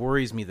just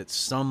worries me that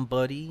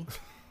somebody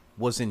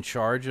was in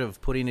charge of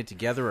putting it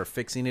together or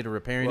fixing it or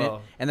repairing it,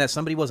 Well- and that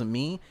somebody wasn't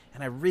me.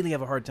 And I really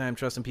have a hard time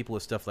trusting people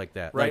with stuff like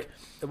that. Right.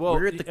 Like, Well,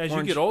 we're at the as you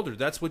orange- get older,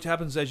 that's what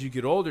happens as you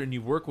get older, and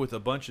you work with a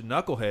bunch of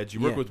knuckleheads.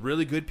 You work Yeah. with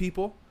really good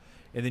people,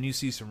 and then you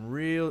see some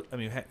real. I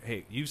mean,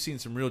 hey, you've seen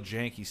some real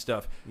janky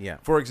stuff. Yeah.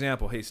 For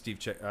example, hey Steve,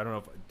 check. I don't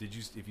know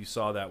if you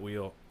saw that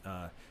wheel.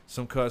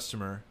 Some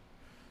customer.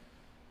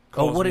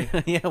 Oh, calls what? me-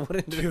 Yeah,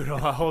 what? Dude,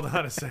 hold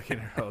on a second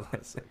here. Hold on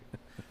a second.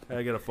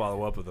 I gotta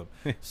follow up with him.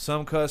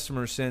 Some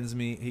customer sends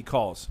me. He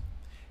calls.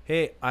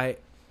 Hey,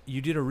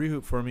 you did a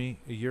rehoop for me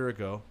a year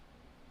ago,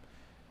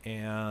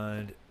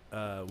 and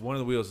one of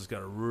the wheels has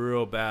got a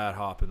real bad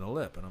hop in the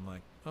lip, and I'm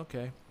like,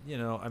 okay,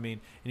 I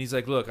mean, and he's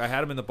like, look, I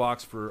had them in the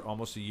box for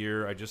almost a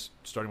year. I just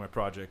started my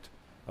project.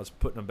 I was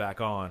putting them back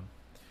on,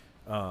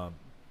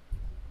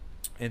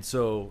 and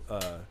so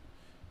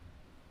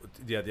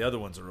yeah, the other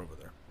ones are over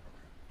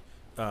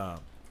there.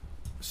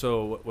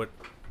 So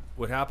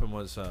what happened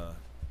was,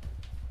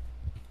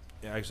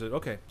 I said,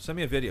 okay, send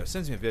me a video.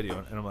 Sends me a video,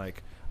 and I'm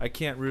like, I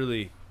can't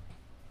really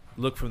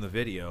look from the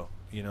video,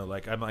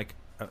 like I'm like,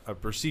 I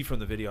perceive from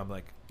the video, I'm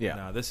like, Yeah.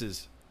 nah,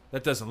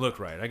 that doesn't look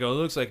right. I go, it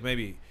looks like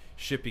maybe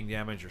shipping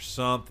damage or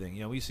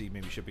something. We see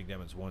maybe shipping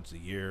damage once a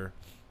year,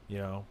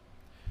 Yeah.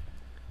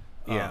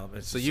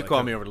 it's So just you like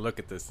called me over to look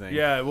at this thing.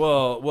 Yeah,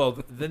 well,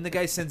 then the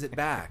guy sends it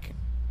back,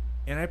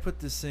 and I put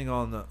this thing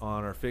on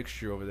our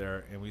fixture over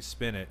there, and we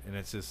spin it, and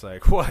it's just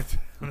like, what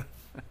the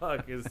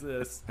fuck is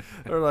this?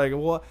 They're like,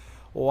 what?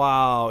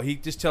 Wow. He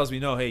just tells me,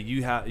 no, hey,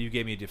 you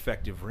gave me a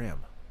defective rim,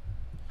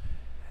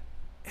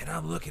 and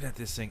I'm looking at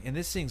this thing, and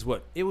this thing's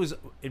it was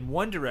in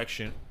one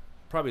direction,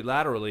 probably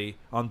laterally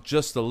on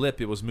just the lip.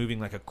 It was moving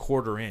like a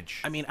quarter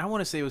inch. I mean, I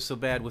want to say it was so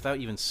bad without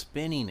even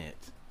spinning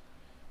it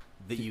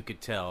that you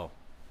could tell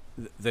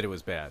that it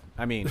was bad.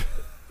 I mean,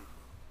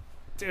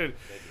 Dude,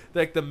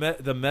 like the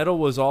metal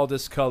was all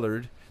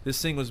discolored. This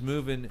thing was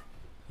moving,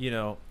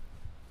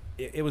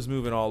 it was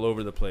moving all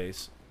over the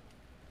place,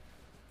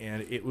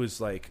 and it was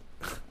like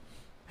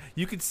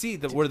you could see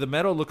where the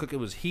metal looked like it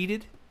was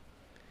heated,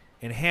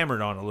 and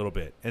hammered on a little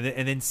bit, and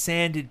then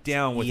sanded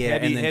down with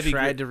heavy, and then heavy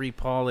tried to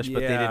repolish, but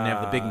they didn't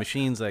have the big Yeah.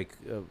 machines like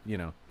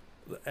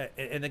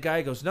And the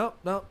guy goes, no.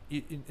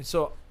 And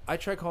so I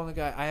tried calling the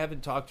guy. I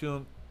haven't talked to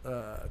him.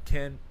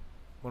 Ken,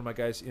 one of my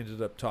guys,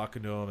 ended up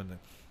talking to him, and the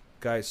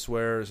guy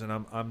swears, and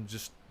I'm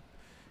just,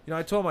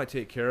 I told him I'd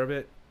take care of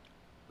it,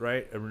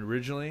 right,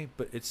 originally,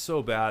 but it's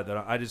so bad that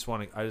I just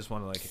want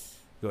to like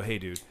go, hey,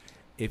 dude,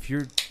 if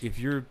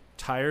your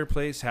tire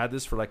place had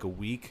this for like a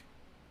week,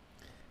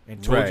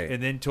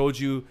 and told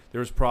you there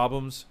was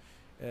problems.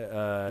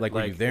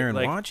 were you there and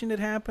watching it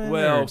happen?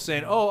 Well, or?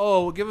 saying,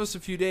 well, give us a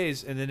few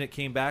days, and then it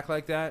came back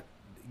like that.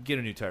 Get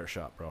a new tire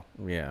shop, bro.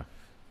 Yeah.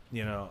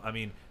 I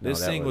mean, No, this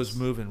that thing was was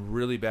moving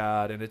really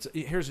bad, and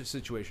here's the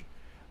situation: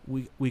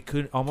 we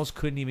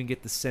couldn't even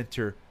get the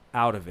center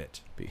out of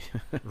it,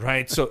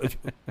 right? So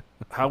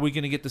how are we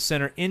going to get the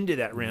center into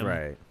that rim?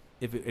 Right.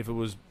 If it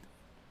was,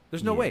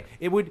 there's no way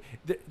it would.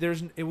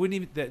 It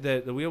wouldn't even.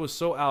 The wheel was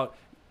so out.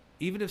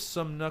 Even if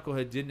some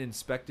knucklehead didn't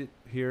inspect it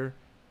here,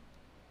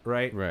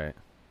 right? Right.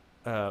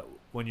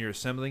 When you're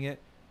assembling it,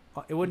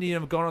 it wouldn't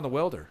even have gone on the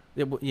welder.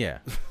 Yeah.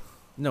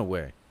 No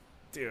way.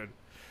 Dude.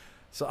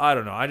 So I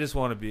don't know. I just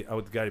want the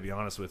guy to be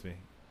honest with me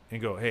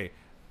and go, hey,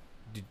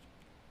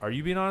 are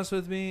you being honest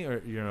with me,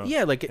 or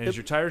Yeah, like is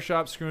your tire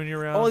shop screwing you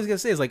around? all he's gonna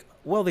say is like,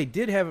 well, they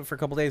did have it for a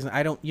couple days, and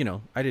I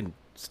didn't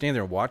stand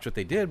there and watch what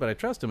they did, but I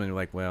trust them. And you're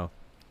like, well,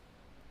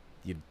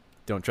 you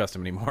don't trust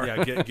them anymore.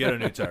 Yeah, get a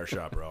new tire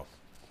shop, bro.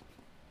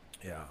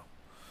 Yeah.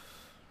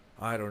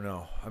 I don't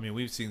know. I mean,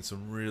 we've seen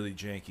some really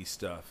janky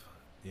stuff,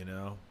 And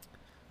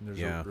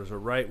there's a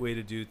right way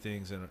to do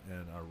things and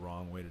a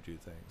wrong way to do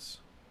things.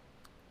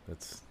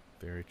 That's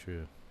very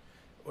true.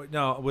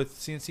 Now, with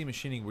CNC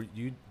machining,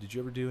 did you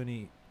ever do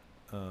any?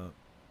 I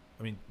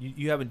mean,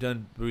 you haven't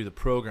done really the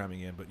programming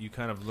in, but you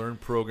kind of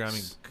learned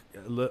programming.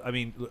 I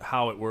mean,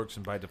 how it works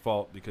and by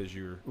default because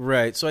you're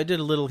right. So I did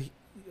a little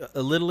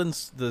in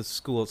the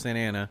school at Santa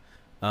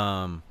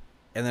Ana,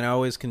 and then I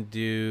always can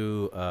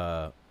do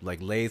like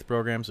lathe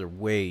programs are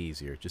way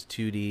easier, just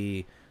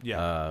 2D.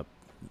 Yeah.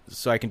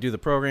 So I can do the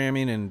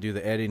programming and do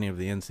the editing of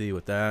the NC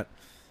with that,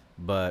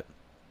 but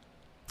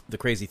the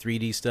crazy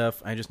 3D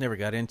stuff, I just never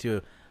got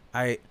into.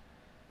 I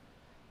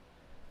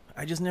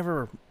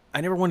never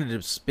wanted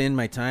to spend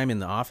my time in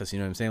the office. You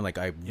know what I'm saying? Like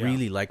I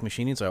really like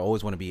machining, so I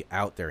always want to be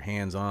out there,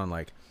 hands on.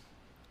 Like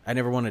I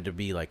never wanted to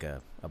be like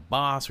a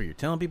boss where you're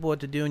telling people what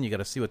to do and you got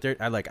to see what they're.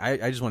 I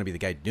just want to be the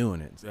guy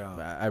doing it.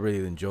 Yeah. I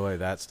really enjoy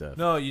that stuff.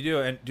 No, you do,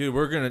 and dude,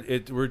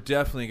 we're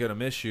definitely gonna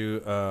miss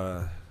you.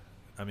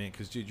 I mean,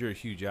 because dude, you're a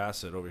huge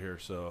asset over here,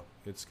 so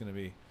it's gonna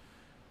be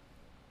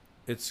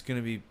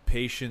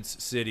Patience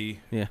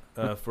City,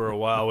 for a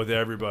while with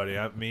everybody.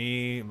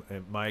 Me,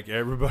 Mike,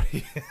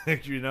 everybody,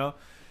 It'll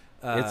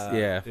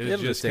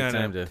just take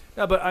time to.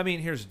 No, but I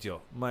mean, here's the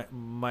deal.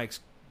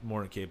 Mike's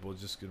more than capable.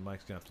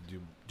 Mike's gonna have to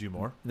do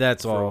more.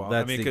 That's all.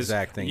 That's the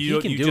exact thing.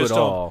 He can do it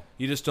all.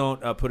 You just don't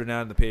put it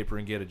out in the paper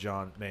and get a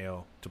John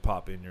Mayo to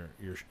pop in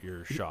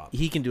your shop.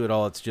 He can do it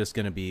all. It's just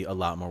going to be a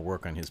lot more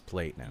work on his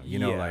plate now.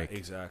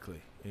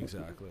 Exactly.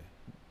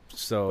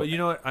 So, but you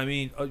know what I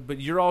mean.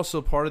 But you're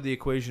also part of the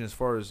equation as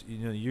far as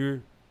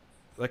you're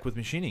like with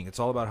machining. It's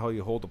all about how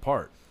you hold the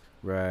part.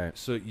 right.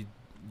 So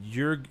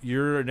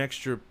you're an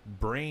extra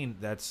brain.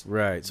 That's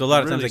Right. So a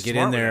lot of times really I get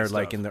smart in with there that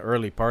like stuff. in the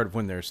early part of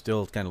when they're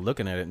still kind of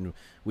looking at it, and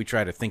we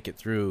try to think it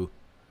through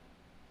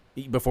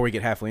before we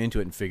get halfway into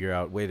it and figure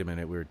out, wait a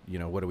minute,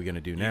 what are we going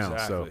to do now?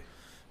 Exactly. So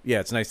yeah,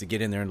 it's nice to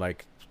get in there and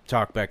like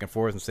talk back and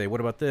forth and say,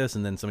 what about this?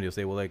 And then somebody will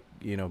say, well, like,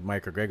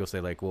 Mike or Greg will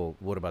say like, well,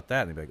 what about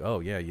that? And they'll be like,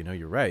 oh yeah,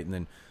 you're right. And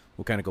then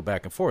we'll kind of go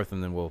back and forth,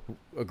 and then we'll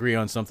agree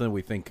on something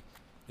we think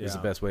is the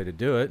best way to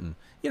do it. And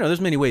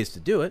there's many ways to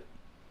do it.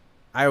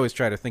 I always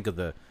try to think of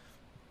the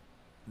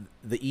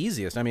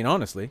easiest. I mean,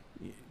 honestly,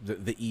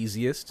 the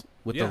easiest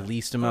with the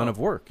least amount of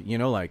work.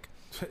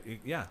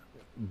 yeah.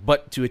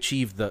 But to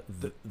achieve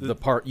the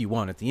part you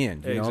want at the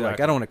end. Like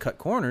Exactly. I don't want to cut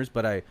corners,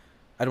 but I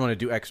don't want to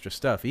do extra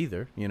stuff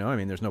either. I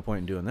mean, there's no point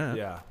in doing that.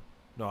 Yeah.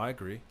 No, I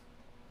agree.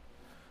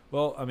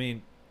 Well, I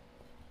mean,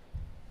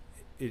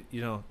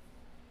 I'm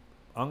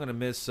gonna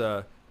miss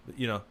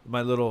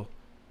my little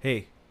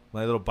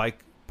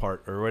bike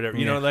part or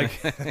whatever. Like,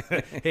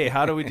 hey,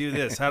 how do we do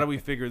this? How do we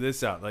figure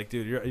this out? Like,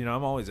 dude,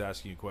 I'm always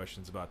asking you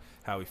questions about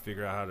how we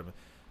figure out how to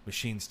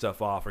machine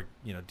stuff off or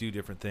do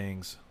different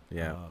things.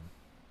 Yeah.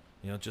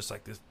 Just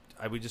like this.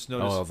 We just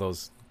noticed. Oh,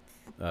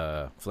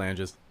 those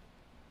flanges.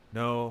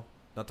 No,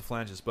 not the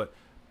flanges, but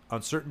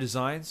on certain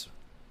designs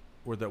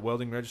where that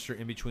welding register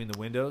in between the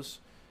windows.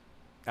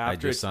 I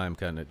just saw him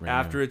cutting it right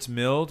after now. it's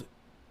milled,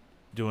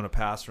 doing a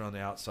pass around the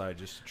outside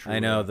just to true I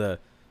know it up.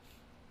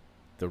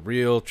 the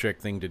real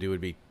trick thing to do would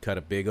be cut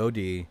a big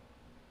OD,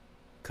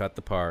 cut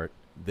the part,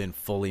 then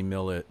fully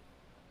mill it.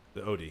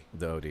 The OD.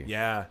 The OD.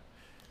 Yeah.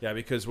 Yeah,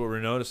 because what we're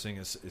noticing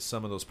is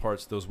some of those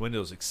parts, those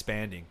windows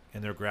expanding,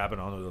 and they're grabbing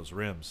onto those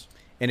rims.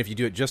 And if you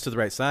do it just to the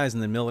right size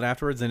and then mill it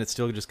afterwards, then it's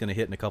still just going to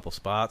hit in a couple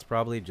spots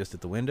probably just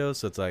at the windows.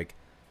 So it's like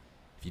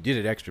if you did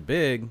it extra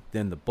big,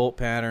 then the bolt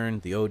pattern,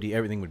 the OD,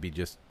 everything would be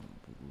just,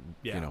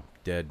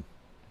 dead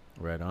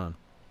right on.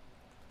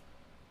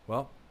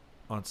 Well,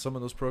 on some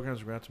of those programs,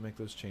 we're going to have to make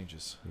those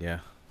changes. Yeah.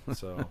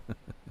 So,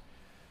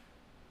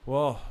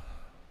 well,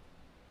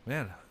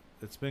 man,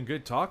 it's been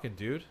good talking,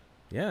 dude.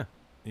 Yeah.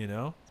 You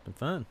know, It's been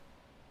fun.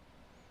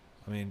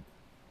 I mean,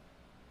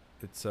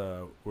 it's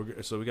so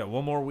we got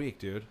one more week,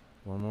 dude.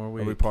 One more Are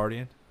we week.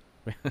 partying?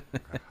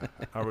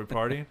 Are we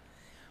partying?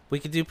 We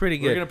could do pretty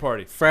We're good. gonna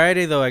party.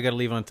 Friday, though, I got to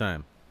leave on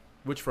time.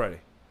 Which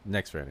Friday?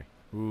 Next Friday.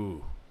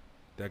 Ooh,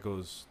 that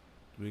goes.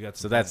 We got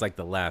some So that's plans. like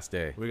the last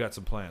day. we got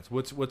some plans.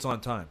 What's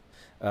on time?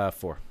 4.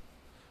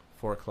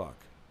 4 o'clock.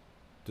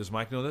 Does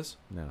Mike know this,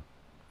 No.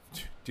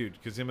 dude?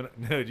 Because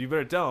no, you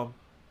better tell him.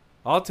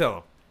 I'll tell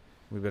him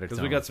We better because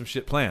tell we got him. some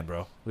shit planned,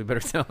 bro. We better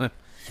tell him.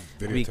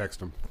 Video We- text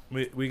them.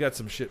 We got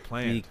some shit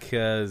planned.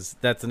 Because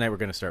that's the night we're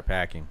going to start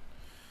packing.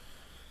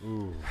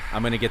 Ooh.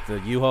 I'm going to get the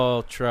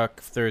U-Haul truck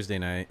Thursday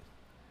night.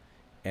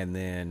 And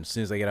then as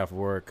soon as I get off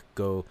work,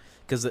 go.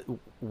 Because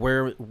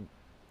where,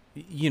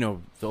 you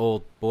know, the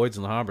old Boyd's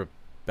in La Habra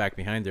back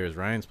behind there is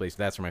Ryan's place.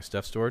 That's where my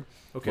stuff's stored.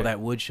 Okay. Well, that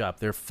wood shop,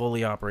 they're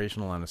fully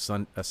operational on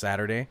a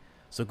Saturday.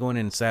 So going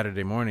in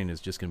Saturday morning is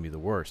just going to be the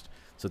worst.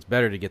 So it's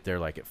better to get there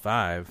like at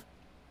 5.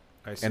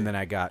 I see. And then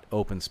I got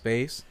open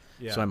space.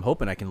 yeah. So I'm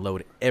hoping I can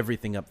load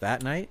everything up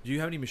that night. Do you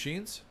have any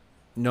machines?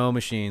 No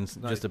machines,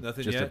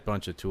 Nothing just a yet?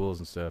 bunch of tools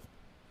and stuff.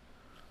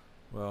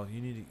 Well,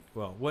 you need to.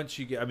 Well, once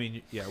you get, I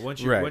mean, yeah,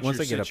 once you Right, once once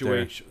your I get up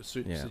there,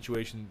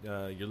 situation,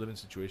 yeah. your living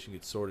situation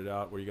gets sorted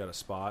out, where you got a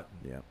spot,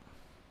 Yeah,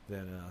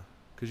 then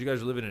because you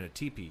guys are living in a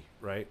teepee,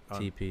 right?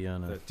 TP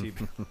on The a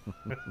teepee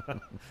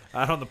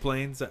out on the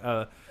plains.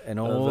 an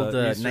old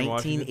Eastern Washington.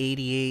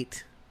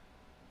 1988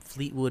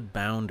 Fleetwood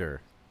Bounder,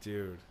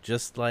 Dude,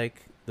 just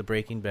like the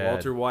Breaking Bad.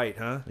 Walter White,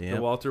 huh? Yep.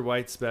 The Walter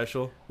White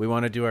special. We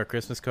want to do our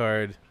Christmas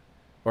card,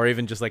 or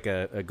even just like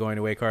a going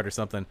away card or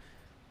something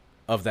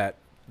of that,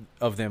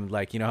 of them,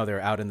 like, you know how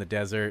they're out in the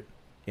desert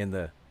in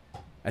the.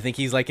 I think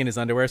he's like in his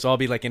underwear, so I'll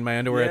be like in my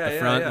underwear at the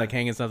front, like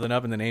hanging something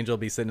up, and then Angel will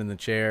be sitting in the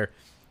chair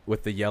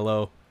with the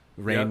yellow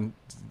rain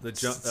The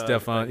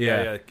stuff on,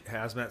 yeah.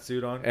 hazmat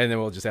suit on. And then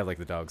we'll just have like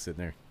the dog sitting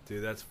there.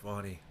 Dude, that's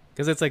funny.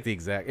 Because it's like the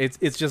exact.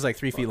 It's just like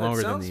 3 feet Well, that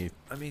longer sounds- than the.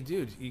 I mean,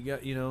 dude, you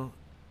got I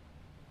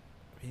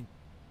mean,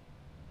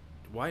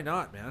 why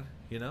not, man?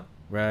 You know,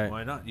 Right.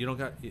 why not? You don't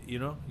got you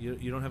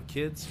don't have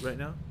kids right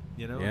now.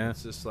 You know, Yeah.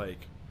 It's just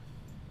like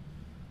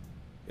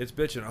it's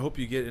bitching. I hope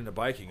you get into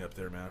biking up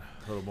there, man,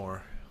 a little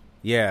more.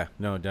 Yeah.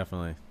 No,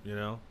 definitely. You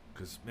know,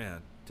 because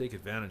man, take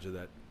advantage of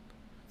that.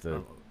 The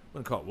I'm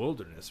gonna call it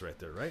wilderness right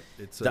there, right?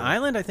 It's the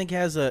island, I think,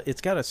 has a.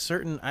 It's got a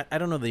certain. I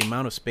don't know the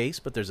amount of space,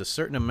 but there's a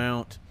certain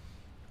amount.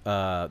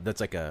 That's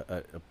like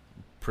a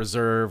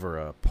preserve or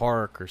a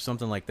park or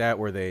something like that,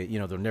 where they, you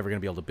know, they're never going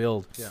to be able to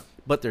build. Yeah.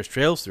 But there's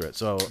trails through it,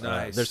 so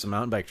Nice. there's some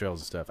mountain bike trails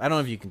and stuff. I don't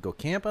know if you can go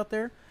camp out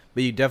there,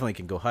 but you definitely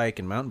can go hike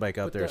and mountain bike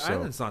out But there. the So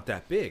island's not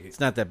that big. it's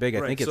not that big. I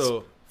Right, think it's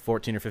so-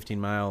 14 or 15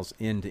 miles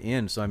end to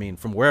end. So I mean,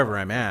 from wherever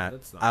I'm at,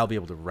 That's not- I'll be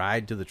able to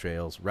ride to the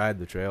trails, ride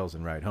the trails,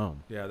 and ride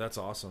home Yeah, that's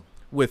awesome.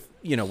 with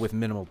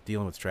minimal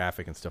dealing with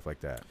traffic and stuff like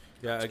that.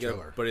 Yeah, I got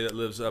killer. a buddy that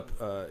lives up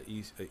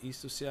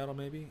east of Seattle,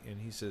 maybe,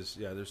 and he says,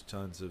 yeah, there's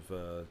tons of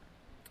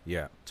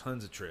Yeah.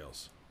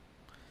 trails.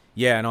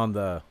 Yeah, and on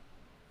the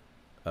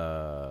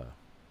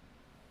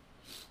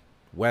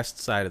west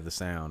side of the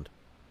Sound,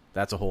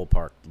 that's a whole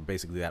park.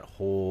 Basically, that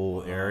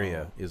whole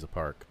area Wow. is a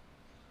park.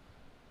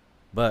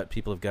 But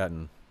people have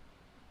gotten,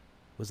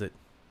 was it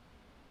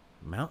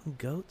mountain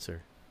goats,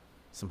 or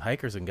some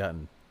hikers have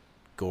gotten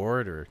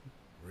gored or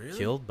Really?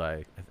 killed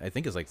by, I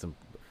think it's like some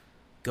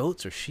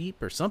goats or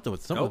sheep or something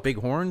with Elk? big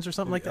horns or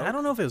something Maybe like that. I elk?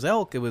 don't know if it was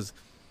elk. It was,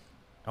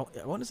 I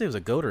want to say it was a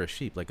goat or a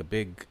sheep, like a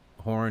big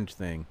horned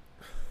thing.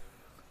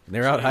 And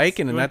they're out Jeez,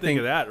 hiking, you and wouldn't that think thing,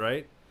 of that,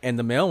 right? and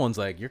the male one's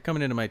like, "You're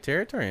coming into my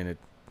territory," and it,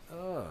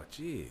 Oh,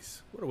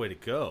 jeez, what a way to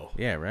go!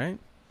 yeah, right.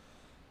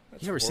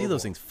 That's You ever see horrible.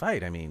 those things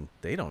fight? I mean,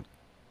 they don't.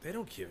 They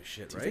don't give a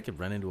shit, They right? could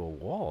run into a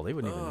wall. They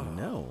wouldn't Oh. even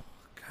know.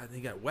 God, they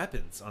got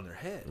weapons on their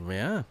head,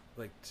 Yeah.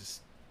 like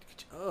just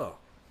oh.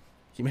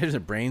 Can you imagine their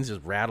brains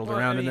just rattled Well,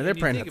 around I in mean, there?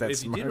 They're and you probably think not that if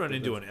smart. you did run but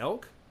into that's- an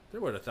elk,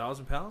 they're what,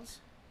 1,000 pounds?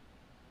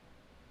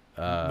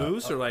 Uh,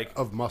 Moose or like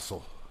Of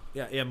muscle.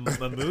 yeah, a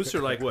moose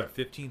are like what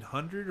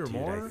 1,500 or dude,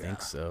 more? I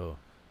think so.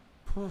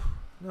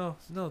 No,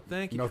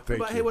 thank you. No,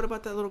 thank Hey, you. what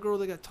about that little girl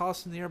that got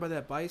tossed in the air by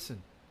that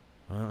bison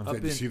Well,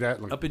 Did you see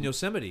that? Like, up in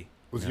Yosemite?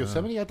 was it No.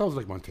 Yosemite? I thought it was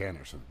like Montana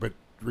or something. But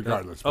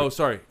regardless. Oh,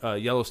 sorry,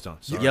 Yellowstone.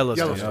 Sorry.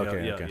 Yellowstone. Yellowstone.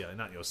 Okay, yeah, okay. yeah,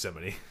 not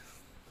Yosemite.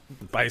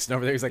 Bison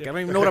over there. He's like, I don't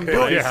even know what I'm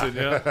doing. Bison,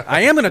 yeah.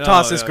 I am going to No,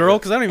 toss this yeah, girl yeah.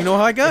 because I don't even know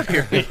how I got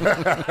here. I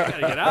gotta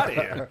get out of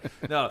here.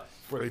 No,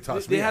 where they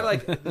tossed they me had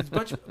out. like a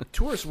bunch of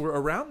tourists were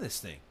around this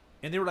thing,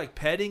 and they were like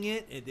petting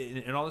it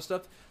and all this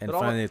stuff. And but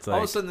all, finally it's all of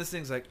like- a sudden, this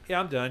thing's like, "Yeah,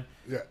 I'm done."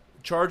 Yeah.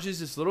 Charges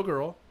this little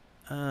girl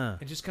Ah,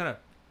 and just kind of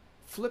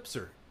flips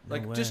her, No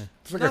like way. just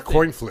It's like nothing. a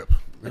coin flip.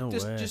 no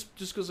just, way.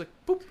 just goes like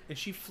boop, and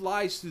she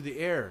flies through the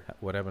air.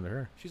 What happened to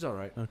her? She's all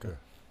right. Okay.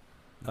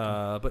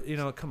 But you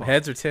know, come on.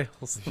 Heads or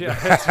tails? Yeah,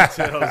 heads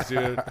or tails,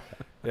 dude.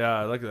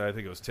 Yeah, I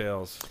think it was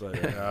tails, but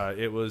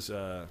it was.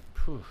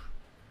 Whew.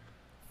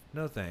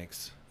 No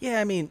thanks. Yeah,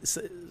 I mean,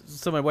 so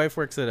my wife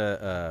works at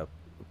a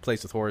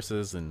place with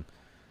horses, and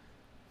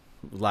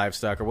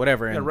livestock or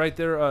whatever. Yeah, And right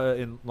there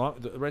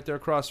right there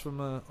across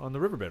from on the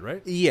riverbed,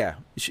 right? yeah,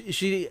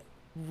 she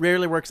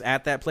rarely works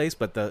at that place,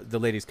 but the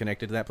lady's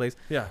connected to that place.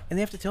 Yeah. And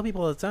they have to tell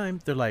people all the time.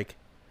 They're like,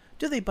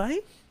 "Do they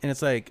bite?" And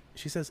it's like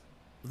she says,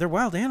 "They're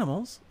wild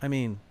animals. I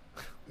mean,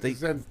 they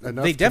Is that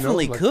enough they to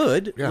definitely know? Like,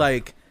 could. yeah.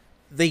 Like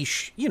they,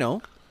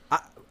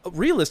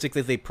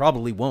 realistically they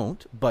probably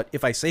won't. But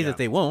if I say Yeah. that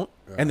they won't,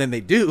 and then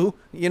they do,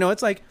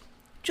 it's like,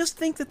 just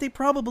think that they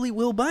probably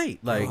will bite.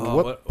 Like, Oh,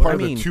 what what- part I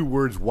of mean- the 2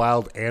 words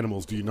 "wild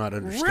animals" do you not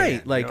understand?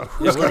 right? Like, you know?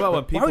 who's what about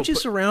when why people would you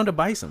put- surround a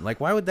bison? Like,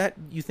 why would that?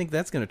 You think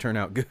that's going to turn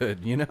out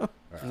good?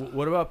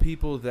 What about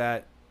people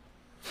that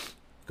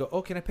go,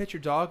 "Oh, can I pet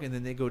your dog?" and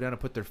then they go down and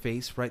put their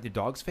face right in the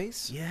dog's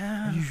face?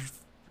 Yeah. Are you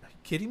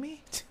kidding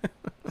me?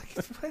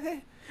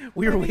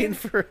 We were waiting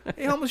for.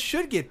 They almost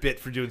should get bit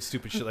for doing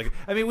stupid shit like.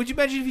 I mean, would you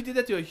imagine if you did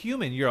that to a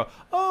human? You're all,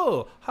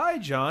 "Oh, hi,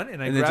 John,"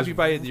 and I And then grab just you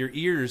by your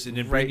ears and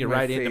then right bring in you my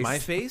right into face. my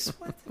face.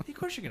 What? Of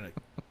course you're gonna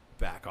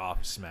back off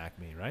and smack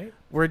me, right?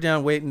 We're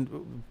down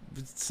waiting,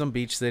 some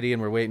beach city,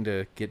 and we're waiting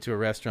to get to a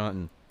restaurant,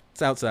 and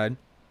it's outside.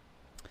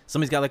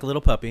 Somebody's got like a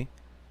little puppy,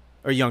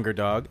 or younger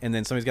dog, and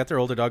then somebody's got their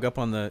older dog up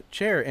on the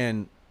chair,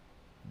 and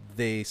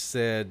they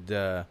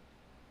said,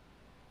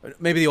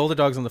 maybe the older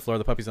dog's on the floor,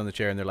 the puppy's on the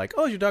chair, and they're like,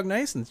 "Oh, is your dog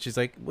nice?" And she's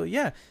like, "Well,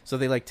 yeah." So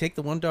they like take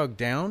the one dog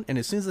down, and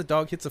as soon as the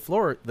dog hits the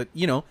floor,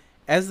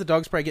 as the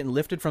dog's probably getting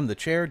lifted from the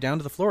chair down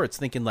to the floor, it's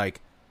thinking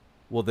like,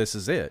 "Well, this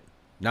is it.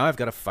 Now I've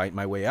got to fight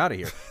my way out of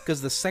here."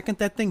 Because the second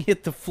that thing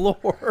hit the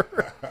floor,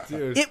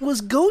 Dude. it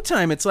was go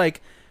time. It's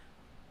like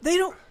they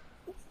don't.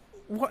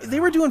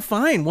 They were doing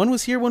fine. One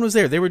was here, one was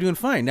there. They were doing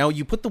fine. Now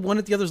you put the one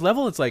at the other's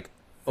level. It's like,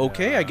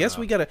 okay, I guess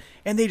we gotta.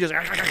 And they just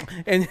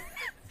and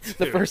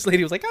the first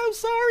lady was like, "I'm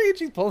sorry," and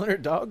she's pulling her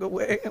dog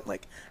away. I'm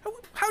like,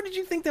 how did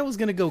you think that was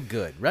gonna go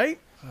good, right?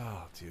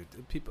 Oh, dude,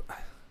 people,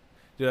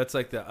 dude, that's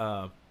like the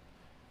I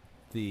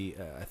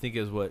think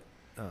it was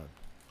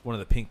one of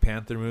the Pink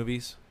Panther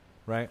movies,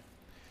 right?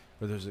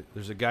 Where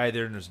there's a guy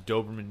there and there's a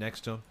Doberman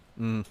next to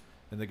him,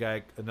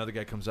 and another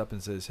guy comes up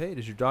and says, "Hey,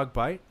 does your dog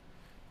bite?"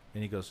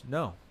 And he goes,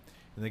 "No."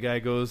 And the guy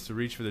goes to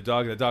reach for the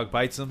dog, and the dog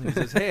bites him. He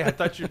says, "Hey, I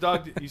thought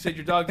you said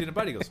your dog didn't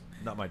bite." He goes,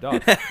 "Not my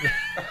dog."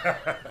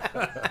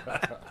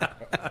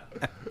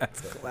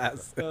 That's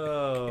classic.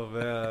 Oh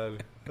man,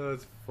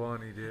 that's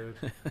funny, dude.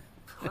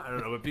 I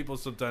don't know, but people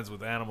sometimes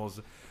with animals,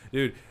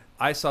 dude.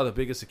 I saw the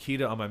biggest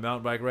Akita on my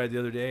mountain bike ride the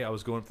other day. I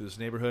was going through this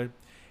neighborhood,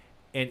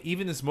 and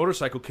even this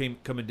motorcycle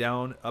coming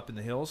down up in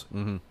the hills.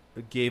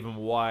 It gave him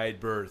wide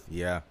berth.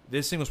 Yeah.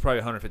 This thing was probably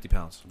 150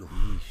 pounds.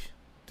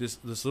 This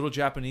little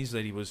Japanese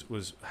lady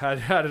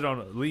had it on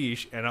a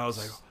leash, and I was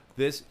like,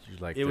 "This."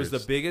 Like, It was the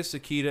biggest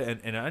Akita,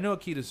 and I know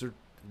Akitas are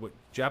what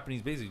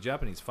basically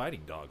Japanese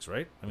fighting dogs,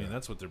 right? I mean,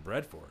 that's what they're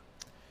bred for.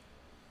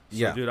 So,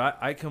 Yeah. dude,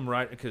 I come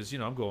right because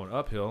I'm going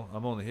uphill.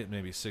 I'm only hitting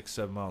maybe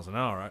 6-7 miles an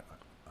hour.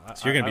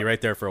 So you're gonna be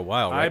right there for a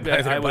while. I Right?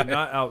 bet I would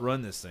not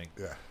outrun this thing.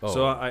 Yeah.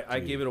 So Oh, I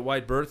gave it a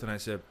wide berth, and I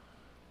said,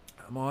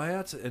 "I'm all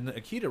right." And the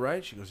Akita,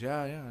 right? She goes,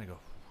 "Yeah, yeah." And I go,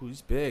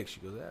 "Who's big?" She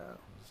goes, "Yeah."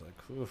 I was like,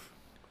 "Oof."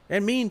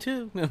 And mean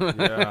too.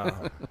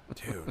 Yeah,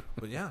 dude.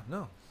 But yeah,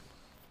 no,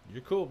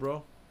 you're cool,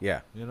 bro.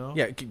 Yeah. You know?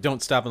 Yeah.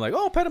 Don't stop and like,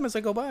 "Oh, pet him as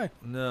I go by."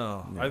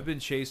 No, No. I've been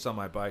chased on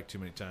my bike too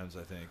many times.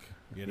 I think.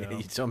 You know.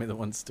 You told me the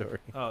one story.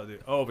 Oh,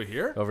 dude. Oh, over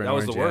here. Over in that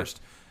was the Orange, yeah.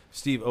 worst.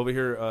 Steve, over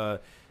here.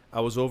 I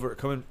was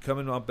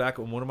coming on back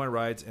on one of my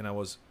rides, and I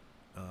was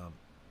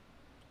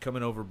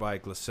coming over by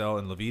Glasell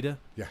and Levita.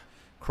 Yeah.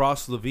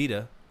 Cross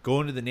Levita, go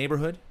into the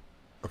neighborhood,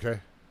 Okay.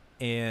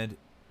 and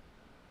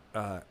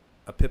a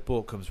pit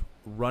bull comes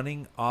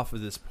running off of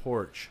this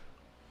porch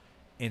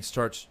and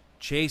starts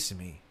chasing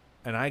me,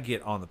 and I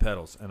get on the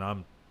pedals, and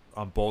I'm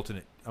bolting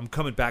it. I'm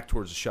coming back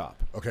towards the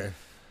shop, Okay.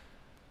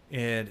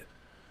 and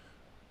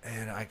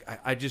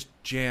I just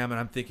jam, and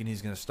I'm thinking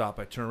he's going to stop.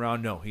 I turn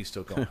around, no, he's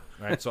still going.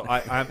 Right, so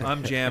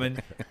I'm jamming,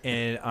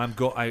 and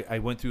I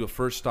went through a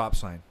first stop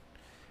sign,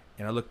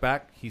 and I look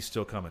back, he's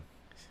still coming.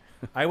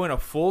 I went a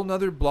full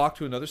another block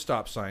to another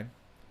stop sign,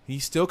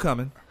 he's still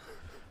coming.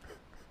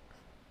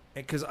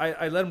 Because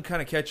I let him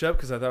kind of catch up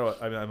because I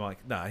thought I'm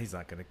like, nah, he's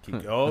not going to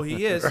keep. Oh,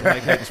 he is. And I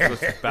just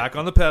goes back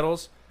on the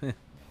pedals. And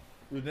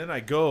then I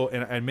go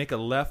and I make a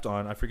left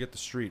on, I forget the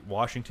street,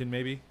 Washington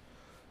maybe.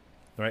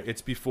 Right,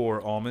 it's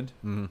before Almond.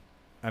 Mm-hmm.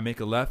 I make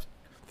a left.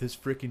 This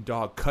freaking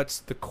dog cuts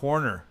the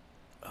corner.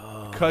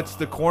 Cuts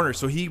the corner.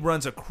 So he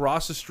runs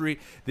across the street.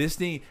 This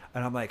thing,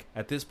 and I'm like,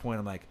 at this point,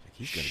 I'm like,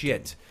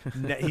 shit,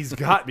 he's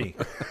got me.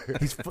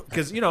 He's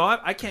because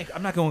I can't.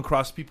 I'm not going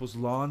across people's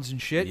lawns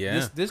and shit.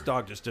 Yeah. This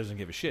dog just doesn't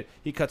give a shit.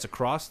 He cuts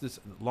across this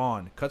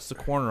lawn, cuts the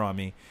corner on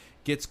me,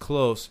 gets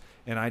close,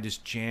 and I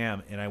just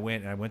jam. And I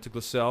went to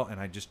Glasell, and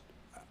I just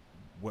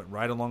went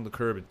right along the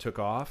curb and took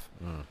off.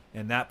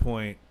 And that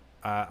point,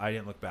 I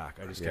didn't look back.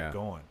 I just kept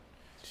going.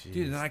 Jeez.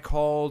 Dude, and then I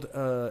called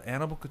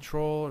animal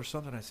control or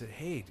something. I said,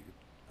 "Hey, dude,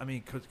 I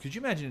mean, could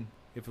you imagine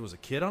if it was a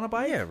kid on a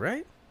bike?" Yeah.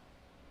 Right.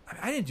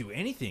 I didn't do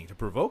anything to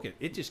provoke it.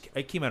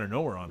 It came out of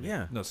nowhere on me.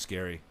 Yeah. No,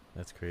 scary.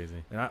 That's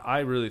crazy. And I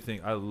really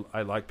think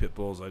I like pit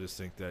bulls. I just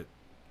think that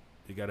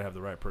you got to have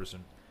the right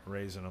person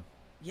raising them.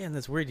 Yeah, and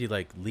that's weird. You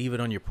like leave it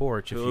on your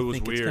porch if It you was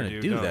think weird, it's gonna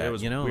dude. do No, that. it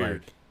was You know,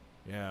 weird.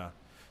 Yeah.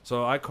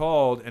 So I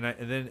called, and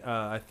then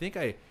I think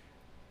I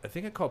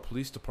called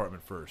police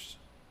department first.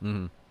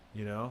 mm-hmm.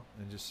 You know,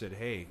 and just said,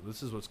 "Hey,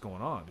 this is what's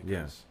going on."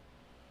 Because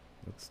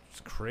Yeah. it's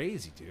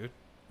crazy, dude.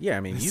 Yeah, I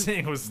mean, This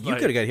thing was you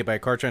could have got hit by a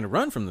car trying to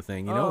run from the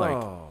thing. You know,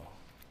 like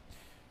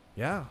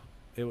yeah,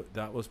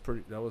 that was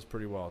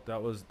pretty wild.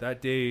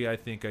 That day. I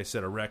think I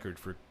set a record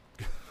for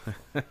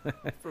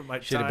for my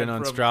should have time been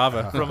on from,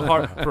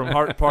 Strava. from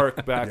Hart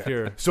Park back Yeah.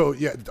 here. So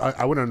yeah,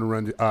 I went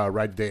on a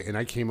ride today, and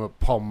I came up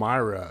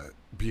Palmyra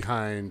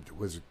behind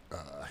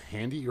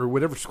Handy or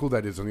whatever school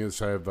that is on the other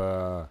side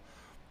of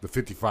the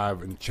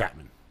 55 in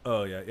Chapman.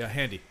 Oh yeah,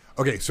 handy.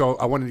 Okay, so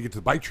I wanted to get to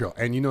the bike trail,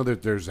 and you know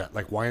that there's that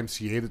like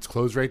YMCA that's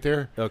closed right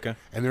there, Okay,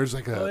 and there's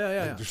like Oh,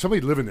 yeah. there's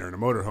somebody living there in a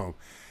motorhome,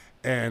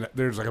 and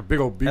there's like a big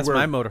old that's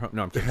beware. my motorhome.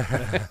 No, I'm kidding.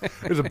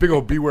 There's a big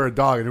old beware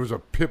dog, and it was a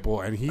pit bull,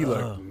 and he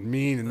looked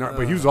mean and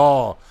but he was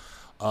all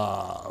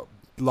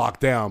locked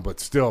down, but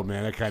still,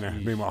 man, that kind of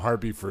made my heart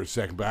beat for a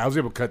second. But I was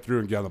able to cut through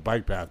and get on the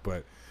bike path,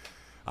 but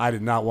I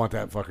did not want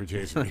that fucker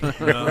chasing me.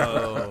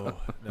 No,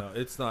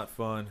 it's not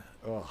fun.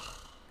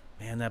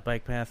 Man, that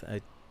bike path,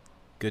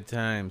 good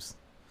times.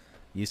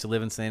 Used to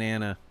live in Santa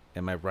Ana,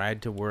 and my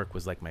ride to work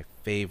was like my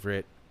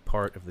favorite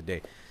part of the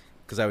day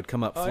because I would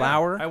come up Oh,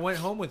 Flower. yeah. I went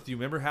home with you.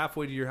 Remember,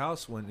 halfway to your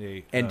house one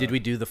day. And did we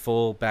do the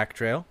full back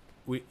trail?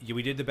 We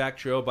did the back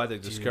trail by the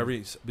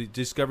Discovery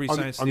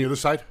Science. on the other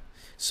side?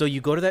 So you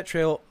go to that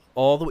trail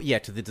all the way,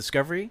 to the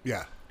Discovery,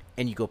 Yeah.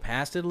 and you go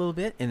past it a little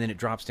bit, and then it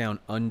drops down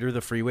under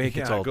the freeway. It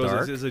gets all goes,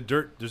 dark. There's a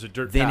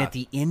dirt Then path. at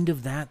the end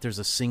of that, there's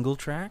a single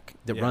track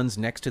that Yeah. runs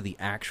next to the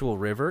actual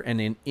river, and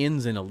then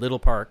ends in a little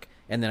park,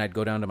 and then I'd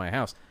go down to my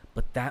house.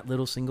 But that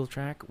little single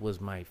track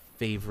was my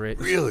favorite.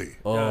 Really?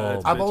 Oh, Yeah,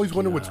 it's I've always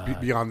wondered what's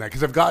beyond that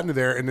because I've gotten to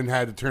there and then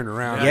had to turn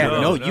around. yeah,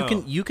 No, no,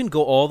 no. you can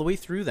go all the way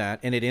through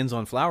that, and it ends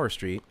on Flower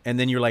Street, and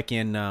then you're like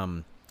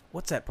in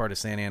what's that part of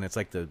Santa Ana? It's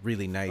like the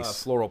really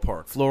nice Floral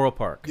Park. Floral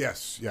Park.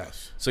 Yes,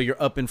 yes. So you're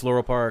up in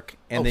Floral Park,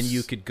 and then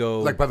you could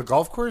go like by the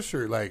golf course,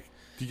 or like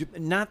do you get?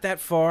 not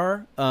that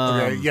far.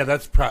 Okay, yeah,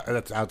 that's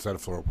outside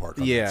of Floral Park.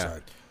 On Yeah. that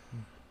side.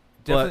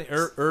 Definitely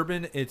But-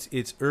 urban.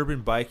 It's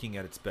urban biking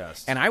at its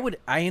best. And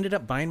I ended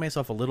up buying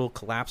myself a little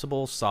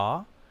collapsible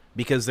saw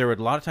because there would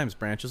a lot of times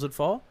branches would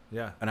fall.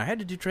 yeah. And I had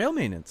to do trail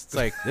maintenance. It's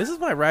like, this is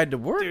my ride to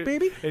work, Dude,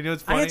 baby. and you know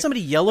what's I funny? had somebody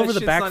yell over That the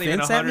shit's back not even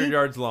fence at 100 me.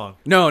 yards long.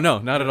 No,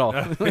 not at all.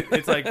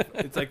 it's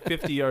like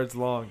 50 yards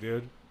long,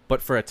 dude.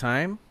 But for a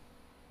time,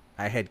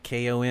 I had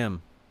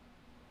KOM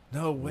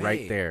No way.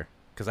 right there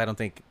because I don't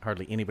think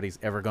hardly anybody's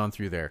ever gone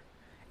through there.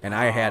 And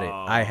I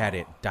had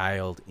it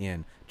dialed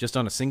in. Just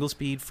on a single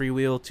speed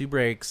freewheel, 2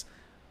 brakes,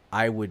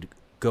 I would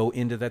go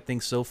into that thing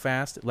so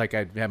fast. Like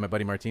I'd have my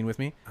buddy Martine with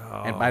me.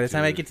 And by the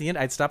time I dude. get to the end,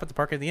 I'd stop at the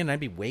park at the end and I'd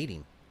be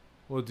waiting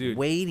Well,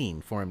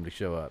 waiting for him to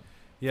show up.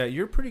 Yeah,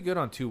 you're pretty good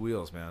on 2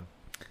 wheels, man.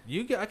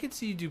 I could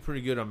see you do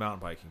pretty good on mountain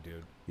biking,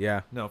 dude.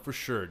 Yeah. No, for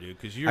sure, dude.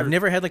 Because you're I've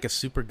never had like a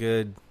super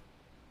good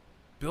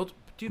build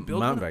mountain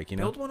one, bike, you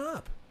know? build one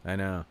up. I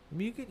know. I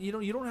mean, you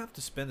don't have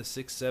to spend the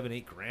 $6, $7,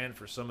 $8 grand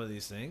for some of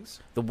these things.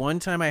 The one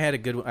time I had a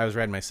good one, I was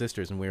riding my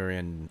sister's and we were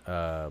in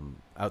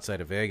outside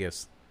of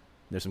Vegas.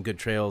 There's some good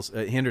trails,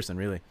 Henderson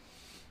really.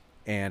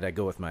 And I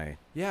go with my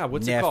Yeah,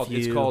 what's it called?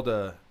 It's nephew.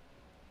 called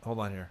hold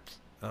on here.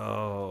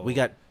 Oh, we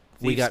got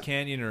Thieves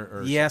Canyon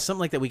or yeah,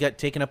 something like that. We got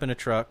taken up in a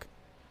truck.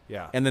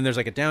 yeah. And then there's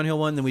like a downhill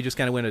one, then we just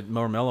kind of went a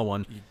more mellow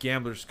one.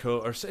 Gambler's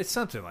Cove, or it's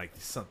something like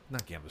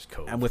not Gambler's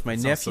Cove. And with my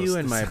It sounds so nephew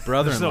and my There's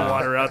brother-in-law. no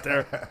water out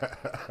there.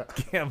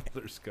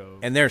 Gambler's Cove.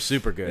 And they're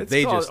super good. It's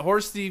They called just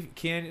Horse Thief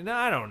Canyon. No,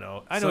 I don't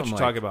know. I know what Something you're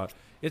talking about.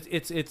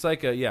 It's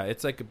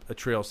like a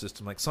trail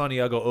system, like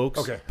Santiago Oaks,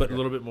 Okay, but okay. a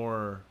little bit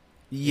more.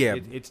 yeah.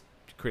 It's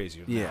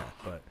crazier. Than Yeah. that,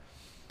 but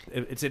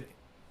it's an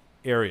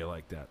area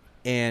like that.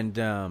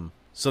 And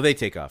so they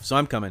take off. So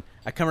I'm coming.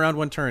 I come around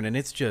one turn, and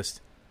it's just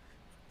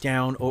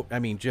down.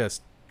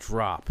 Just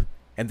drop.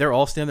 And they're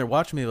all standing there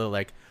watching me. They're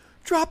like,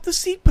 "Drop the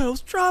seat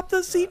post! Drop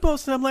the seat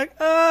post!" And I'm like,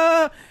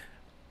 I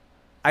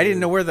didn't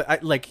know where I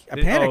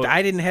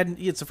panicked.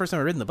 It's the first time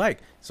I've ridden the bike,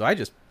 so I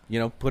just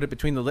put it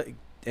between the leg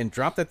and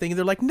dropped that thing. And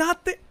they're like,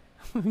 "Not there!"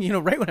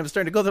 Right when I'm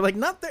starting to go, they're like,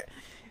 "Not there."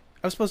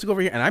 I was supposed to go over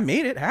here, and I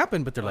made it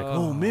happen. But they're like,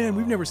 "Oh man,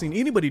 we've never seen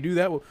anybody do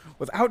that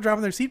without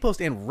dropping their seat post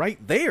and right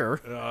there."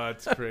 Oh,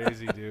 it's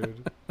crazy,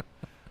 dude.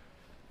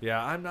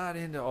 Yeah, I'm not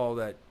into all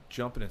that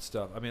jumping and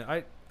stuff. I mean,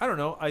 I don't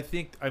know. I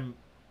think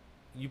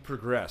you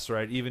progress,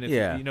 right? Even if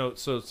Yeah.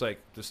 so it's like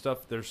there's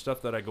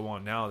stuff that I go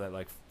on now that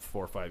like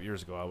 4 or 5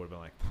 years ago I would have been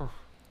like,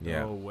 Yeah.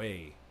 no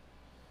way.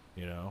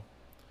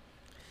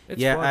 It's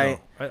Yeah, fun,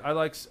 though. I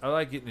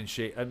like getting in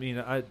shape. I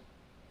mean,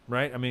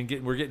 right? I mean,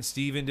 we're getting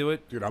Steve into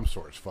it. Dude, I'm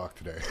sore as fuck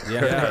today.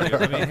 Yeah, dude.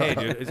 I mean, hey,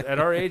 dude. At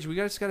our age, we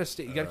just gotta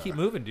stay. You gotta keep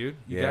moving, dude.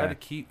 You Yeah. gotta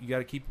keep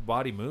your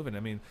body moving. I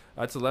mean,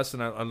 that's a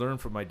lesson I learned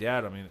from my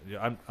dad. I mean,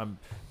 I'm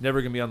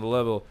never gonna be on the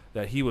level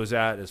that he was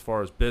at as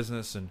far as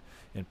business and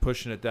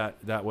pushing it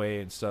that way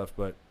and stuff.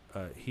 But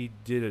he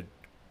did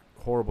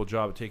a horrible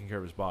job of taking care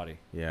of his body.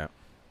 Yeah.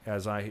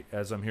 As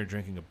I'm here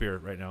drinking a beer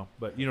right now,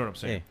 but you know what I'm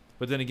saying. Hey.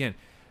 But then again,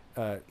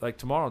 like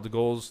tomorrow, the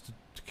goal is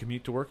to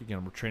commute to work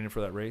again. We're training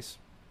for that race.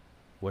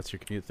 What's your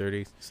commute?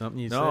 30 something?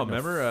 You No,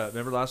 said?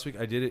 remember last week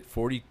I did it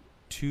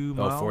 42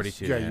 miles.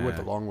 42. Yeah, you went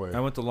the long way. I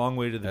went the long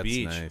way to the That's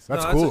beach. nice.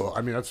 That's No, cool.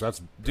 I mean, that's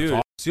dude.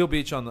 awesome. Seal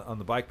Beach on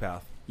the bike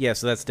path. Yeah,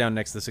 so that's down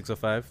next to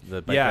 605.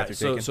 The bike Yeah,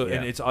 path you're so taking?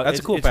 and it's that's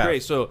a cool it's path.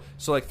 great. So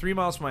like 3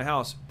 miles from my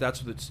house,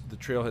 that's where the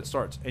trailhead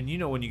starts. And you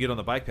know when you get on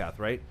the bike path,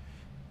 right?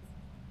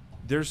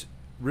 There's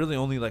really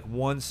only like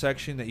one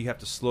section that you have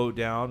to slow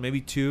down,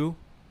 maybe two,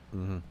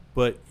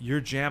 but you're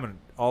jamming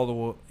all the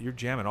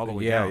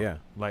way Yeah, down. yeah.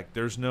 Like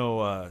there's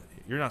no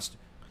you're not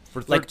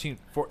for Like, 13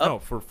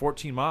 for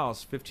 14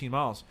 miles, 15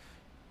 miles.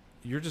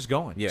 You're just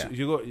going. Yeah. So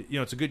you go. You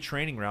know, it's a good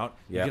training route.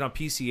 You Yeah. get on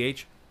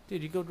PCH,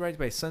 dude. You go right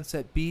by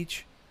Sunset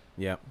Beach,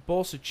 Yeah.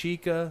 Bolsa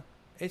Chica.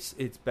 It's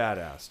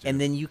badass. Dude. And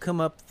then you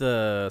come up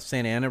the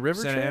Santa Ana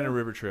River Santa Trail? Ana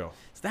River Trail.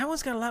 So that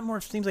one's got a lot more,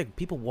 seems like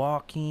people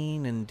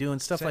walking and doing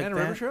stuff Santa like Ana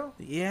that. River Trail?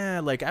 Yeah,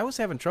 like I was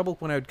having trouble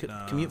when I would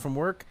commute from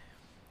work.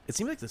 It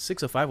seemed like the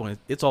 605 one,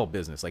 it's all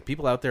business. Like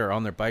people out there are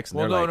on their bikes and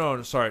Well, they're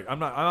no, sorry.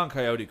 I'm on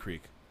Coyote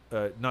Creek,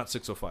 not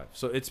 605.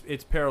 So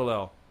it's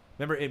parallel.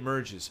 Remember, it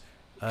merges.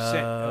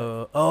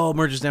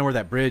 merges down where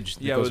that bridge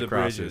Yeah, goes where the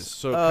across bridge is. is.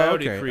 So Oh,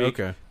 Coyote okay, Creek.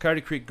 okay.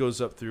 Coyote Creek goes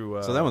up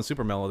through. So that one's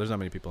super mellow. There's not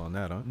many people on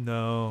that, huh?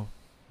 No,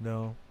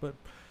 but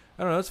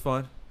I don't know. It's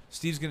fun.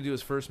 Steve's gonna do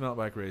his first mountain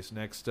bike race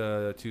next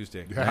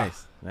Tuesday. Yeah.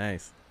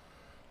 Nice.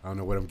 I don't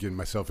know what I'm getting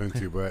myself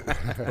into, but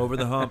Over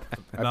the hump.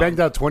 I banged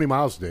out 20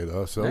 miles today,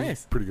 though, so it was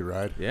Nice. a pretty good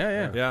ride.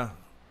 Yeah. Yeah,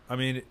 I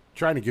mean,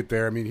 Trying to get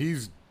there. I mean,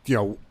 he's,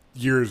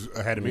 years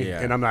ahead of me,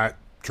 Yeah. and I'm not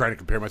trying to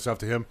compare myself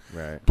to him.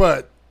 Right.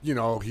 But,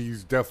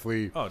 he's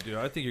definitely... oh, dude,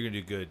 I think you're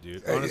gonna do good,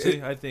 dude.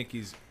 Honestly, I think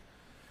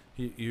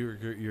you're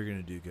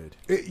gonna do good.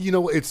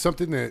 It's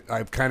something that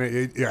I've kind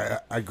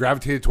of I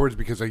gravitated towards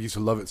because I used to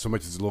love it so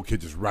much as a little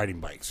kid, just riding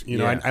bikes.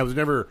 Yeah. I was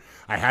never.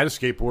 I had a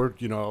skateboard.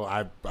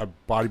 I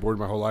bodyboarded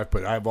my whole life,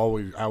 but I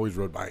always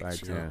rode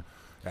bikes. Yeah.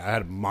 I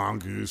had a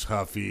Mongoose,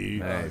 Huffy,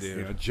 Nice.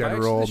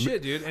 General. Bikes are the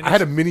shit, dude. And I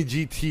had a mini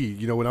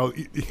GT. When I was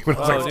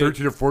like dude.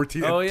 13 or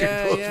 14. Oh, and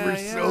yeah, those yeah, were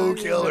yeah, so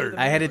yeah. killer.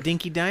 I had a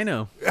dinky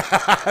dino.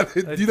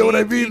 You know what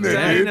I mean,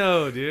 there, dude?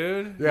 Dino,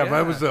 dude. Yeah,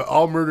 mine was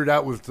all murdered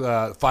out with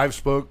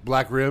 5-spoke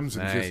black rims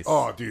and Nice.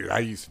 just dude, I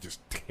used to just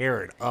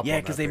tear it up. Yeah,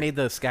 on because that they thing. made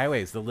the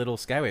Skyways, the little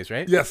Skyways,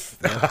 right? Yes.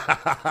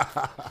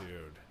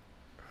 Dude.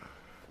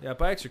 Yeah,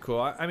 bikes are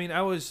cool. I mean,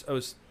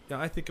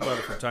 I think about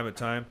it from time to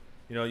time.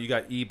 You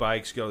got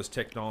e-bikes, you got all this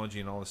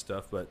technology and all this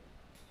stuff, but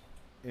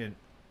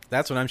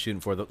That's what I'm shooting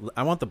for.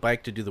 I want the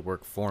bike to do the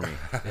work for me.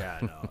 yeah,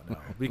 no,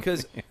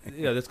 because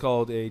that's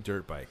called a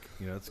dirt bike.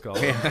 It's called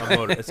a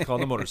motor. It's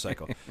called a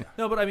motorcycle.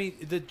 No, but I mean,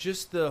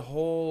 the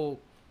whole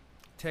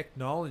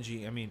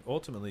technology. I mean,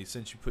 ultimately,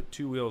 since you put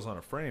two wheels on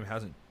a frame,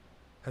 hasn't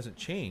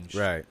changed.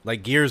 Right.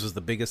 Like gears was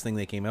the biggest thing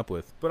they came up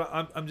with. But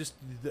I'm just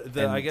And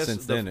I guess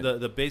since the, then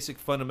the basic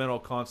fundamental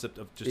concept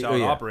of just how Oh, it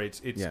yeah. operates.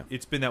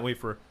 It's been that way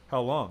for how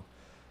long?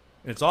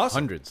 And it's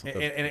awesome. Hundreds.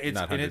 And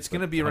Not hundreds, it's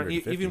going to but be around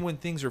 150. even when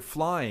things are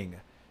flying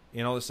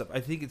and all this stuff. I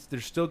think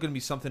there's still going to be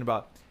something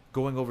about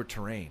going over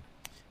terrain.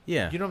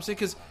 Yeah. You know what I'm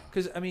saying?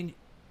 Because I mean,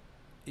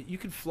 you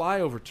can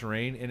fly over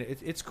terrain and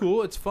it's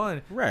cool, it's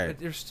fun. Right. But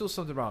there's still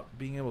something about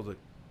being able to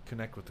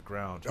connect with the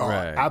ground. Oh,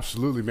 Right.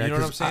 absolutely, man. You know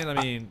what I'm 'cause saying? I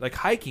mean, like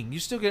hiking, you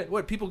still get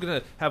what? People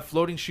gonna have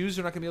floating shoes?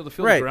 They're not gonna be able to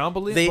feel Right. the ground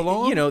below They,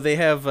 them? they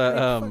have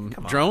come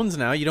on. drones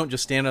now. You don't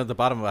just stand at the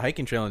bottom of a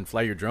hiking trail and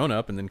fly your drone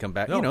up and then come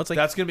back. No, It's like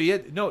that's gonna be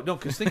it. No,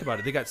 because think about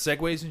it. They got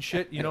segways and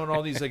shit. And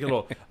all these like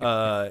little.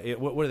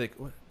 What are they?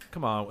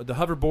 Come on, the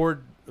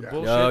hoverboard bullshit.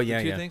 Oh, the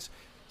yeah, two yeah. things.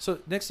 So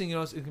next thing you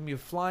know, it's going to be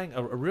flying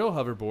a real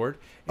hoverboard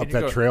and Up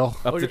you're that trail.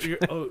 Up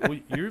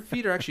the your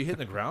feet are actually hitting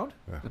the ground.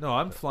 No,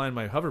 I'm flying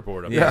my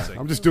hoverboard up. Yeah, this thing.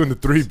 I'm just doing the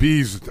 3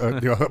 B's,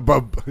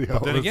 above,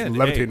 Then again,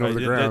 levitating hey, over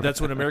the ground. that's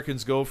when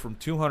Americans go from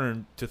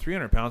 200 to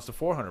 300 pounds to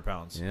 400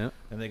 pounds. yeah.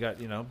 And they got,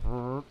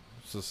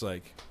 it's just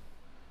like,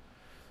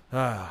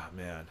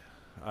 man,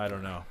 I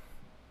don't know.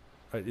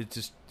 It's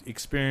just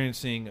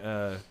experiencing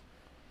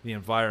the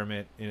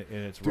environment in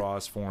its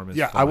rawest form. Is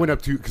Yeah, fun. I went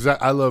up to because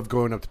I love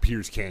going up to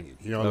Peters Canyon.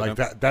 Like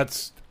Okay.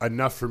 that's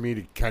enough for me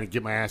to kind of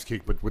get my ass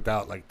kicked, but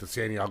without like the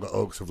Santiago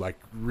Oaks of like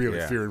really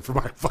Yeah. fearing for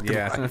my fucking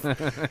Yeah.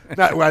 life.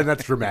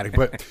 That's dramatic,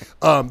 but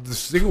the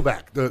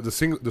singleback,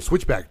 the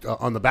switchback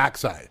on the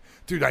backside,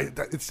 dude.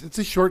 It's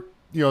a short,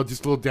 just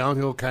a little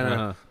downhill kind of.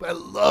 Uh-huh. But I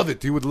love it,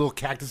 dude, with the little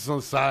cactus on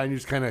the side, and you're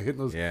just kind of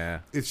hitting those. Yeah.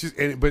 It's just,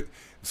 but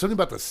something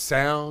about the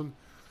sound,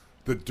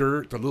 the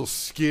dirt, the little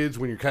skids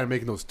when you're kind of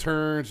making those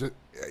turns.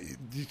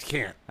 You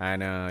can't. I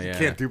know. Yeah. You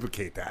can't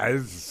duplicate that.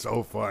 This is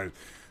so fun.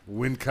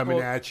 Wind coming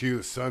at you,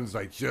 the sun's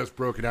like just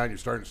broken out, and you're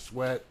starting to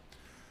sweat.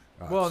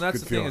 Well, it's and a that's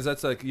good the thing feeling. is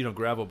that's like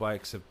gravel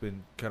bikes have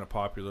been kind of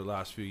popular the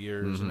last few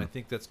years, and I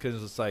think that's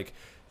because it's like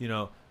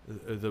the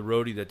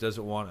roadie that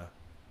doesn't want to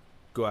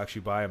go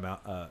actually buy a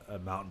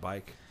mountain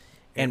bike.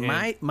 And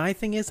my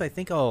thing is, I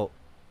think I'll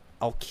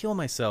I'll kill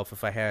myself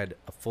if I had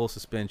a full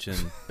suspension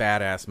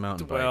badass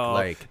mountain bike.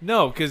 Like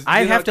no, because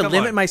I have to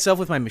limit myself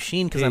with my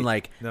machine because I'm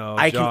like, no,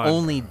 I John. can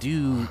only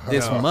do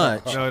this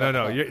much.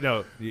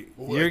 No.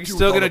 You're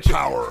still gonna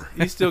power.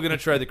 He's still gonna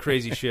try the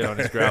crazy shit on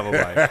his gravel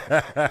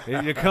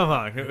bike. Come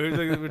on,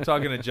 we're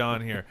talking to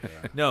John here. Yeah.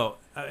 No,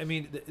 I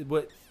mean,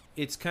 what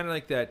it's kind of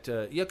like that.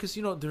 Yeah, because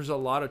there's a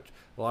lot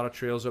of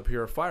trails up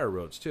here are fire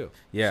roads too.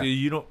 Yeah, so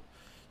you don't.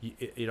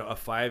 A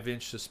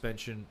 5-inch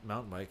suspension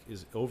mountain bike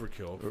is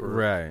overkill.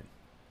 Right.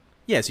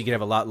 Yeah, so you could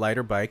have a lot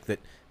lighter bike that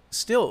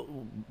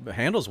still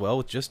handles well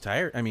with just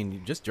tire. I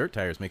mean, just dirt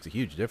tires makes a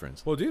huge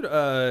difference. Well, dude,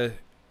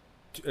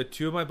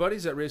 two of my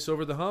buddies that race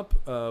over the hump.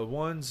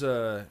 One's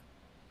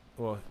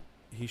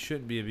he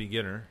shouldn't be a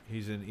beginner.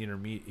 He's an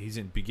intermediate. He's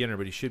in beginner,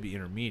 but he should be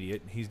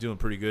intermediate. He's doing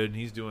pretty good,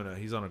 and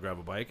he's on a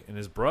gravel bike. And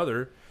his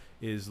brother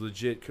is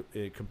legit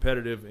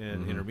competitive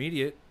and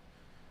intermediate.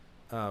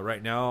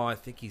 Right now, I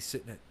think he's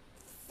sitting at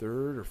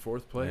 3rd or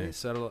 4th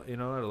place out of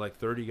like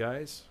 30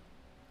 guys.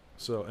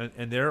 So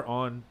and they're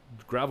on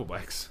gravel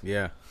bikes.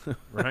 Yeah.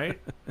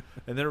 Right?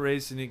 And they're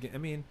racing again. I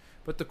mean,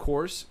 but the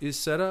course is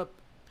set up.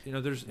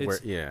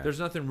 There's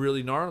nothing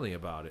really gnarly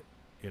about it,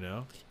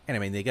 And I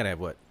mean, they got to have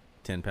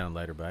 10-pound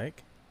lighter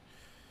bike?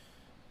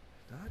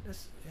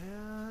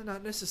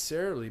 Not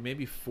necessarily.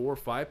 Maybe 4 or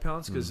 5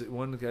 pounds because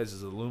one of the guys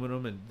is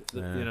aluminum and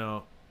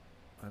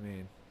I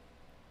mean,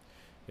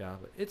 yeah,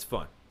 but it's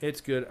fun.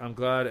 It's good. I'm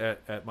glad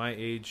at my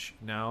age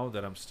now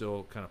that I'm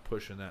still kind of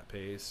pushing that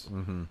pace.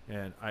 Mm-hmm.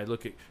 And I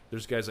look at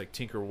there's guys like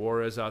Tinker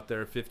Juarez out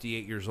there,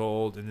 58 years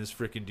old, and this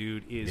freaking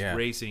dude is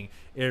racing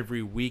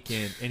every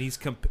weekend. And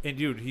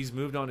he's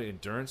moved on to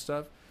endurance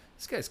stuff.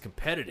 This guy's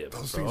competitive.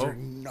 Those things are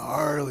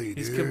gnarly, dude.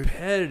 He's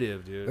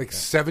competitive, dude. Like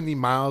 70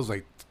 miles,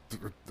 like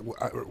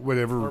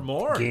whatever or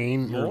more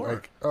gain, more.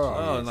 Like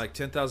and like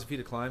 10,000 feet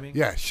of climbing.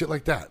 Yeah, shit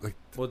like that. Like,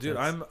 well, dude,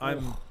 I'm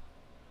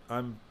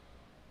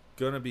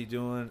gonna be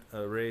doing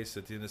a race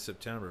at the end of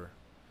September.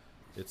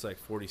 It's like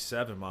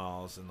 47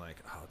 miles and like,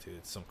 oh, dude,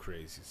 it's some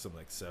crazy, some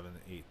like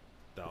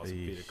 7,000-8,000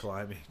 feet of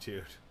climbing,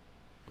 dude.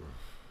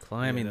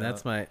 Climbing,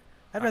 that's my.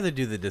 I'd rather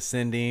do the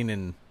descending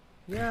and.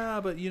 Yeah,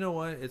 but you know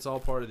what? It's all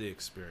part of the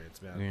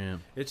experience, man. Yeah.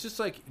 It's just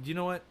like, you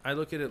know what? I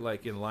look at it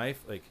like in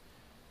life, like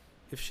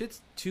if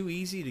shit's too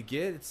easy to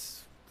get,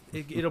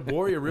 it'll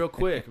bore you real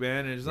quick,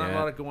 man. And there's not a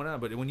lot of going on.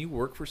 But when you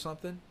work for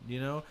something,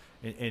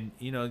 and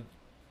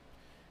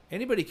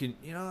anybody can,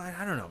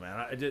 I don't know,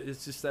 man.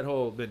 It's just that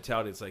whole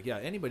mentality. It's like, yeah,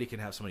 anybody can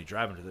have somebody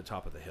driving to the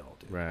top of the hill,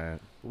 dude. Right.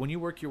 But when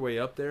you work your way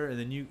up there, and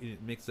then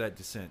it makes that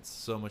descent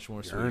so much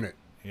more sweet. Earn it.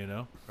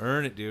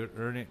 Earn it, dude.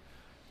 Earn it.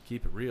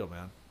 Keep it real,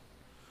 man.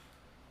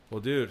 Well,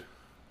 dude,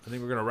 I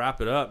think we're gonna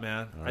wrap it up,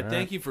 man. I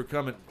thank you for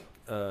coming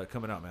out,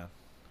 man.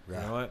 Yeah.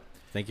 You know what?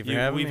 Thank you for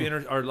having me.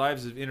 Our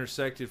lives have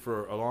intersected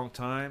for a long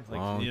time.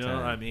 Like,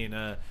 I mean,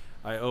 I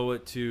owe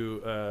it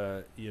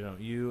to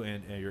you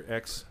and your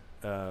ex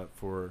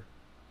for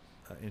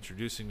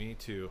introducing me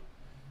to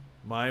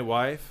my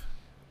wife.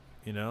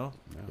 Yeah.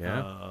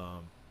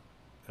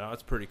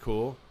 That's pretty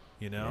cool.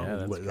 Yeah,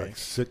 that's great. Like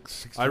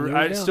 6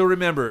 I still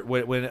remember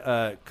when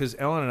because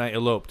Ellen and I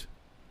eloped.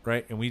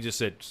 Right, and we just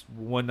said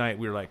one night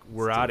we were like,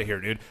 "We're out of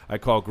here, dude." I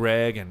called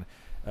Greg and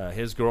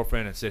his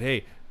girlfriend and said,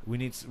 "Hey, we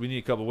need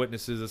a couple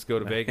witnesses. Let's go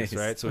to Vegas."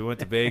 Right, so we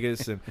went to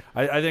Vegas, and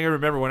I think I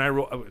remember when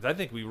I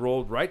think we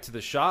rolled right to the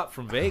shop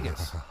from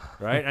Vegas,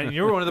 right? And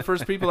you were one of the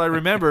first people I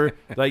remember,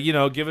 like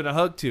giving a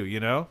hug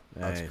to.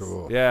 That's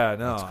cool. Yeah,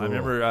 no, That's cool. I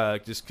remember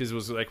just because it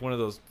was like one of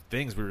those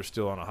things. We were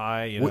still on a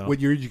high.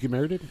 What year did you get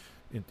married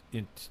in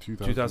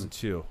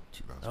 2002.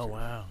 Oh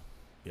wow.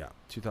 Yeah,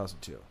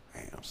 2002.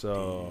 Damn,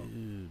 so.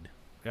 dude.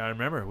 Yeah, I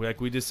remember.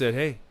 We just said,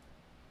 "Hey,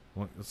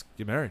 let's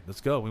get married. Let's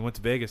go." We went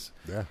to Vegas.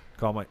 Yeah.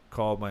 Went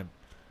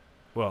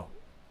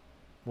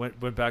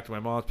back to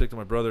my mom's, picked up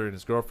my brother and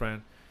his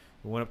girlfriend.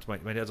 We went up to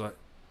my dad's like,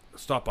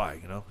 "Stop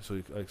by," So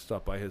we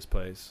stopped by his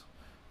place,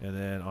 and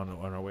then on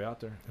our way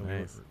out there, and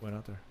nice. we went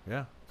out there.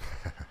 Yeah.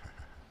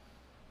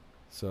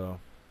 So,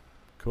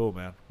 cool,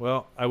 man.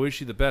 Well, I wish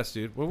you the best,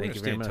 dude. We're gonna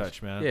stay in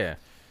touch, man. Yeah.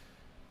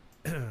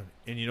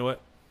 And you know what?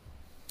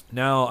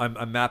 Now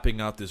I'm mapping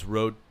out this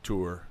road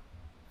tour.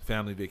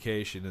 Family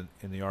vacation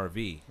in the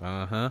RV.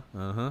 And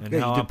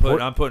now I'm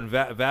putting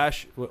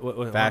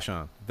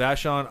Vashon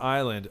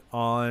Island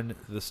on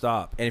the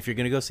stop. And if you're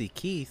gonna go see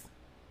Keith,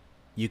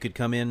 you could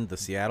come in the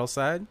Seattle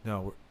side.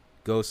 No,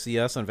 go see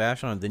us on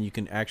Vashon. Then you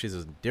can there's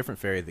a different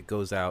ferry that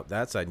goes out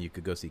that side, and you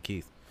could go see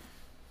Keith.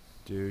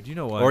 Dude, you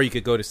know what? Or you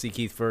could go to see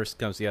Keith first,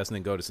 come see us, and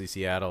then go to see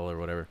Seattle or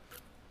whatever.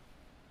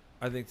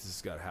 I think this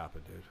has got to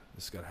happen, dude.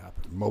 This has got to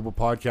happen. Mobile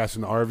podcast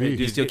in the RV. Hey,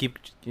 do you still keep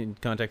in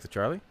contact with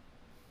Charlie?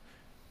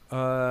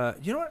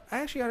 You know what?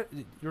 You're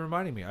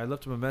reminding me. I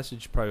left him a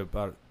message probably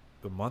about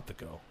a month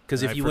ago.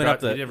 Because if you went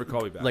up he never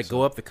called me back.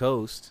 Go up the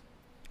coast,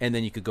 and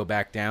then you could go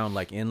back down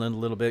like inland a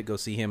little bit. Go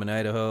see him in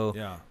Idaho.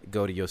 Yeah.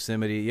 Go to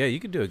Yosemite. Yeah, you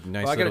could do a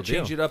nice. Well, I got to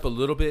change it up a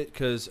little bit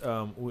because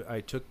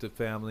I took the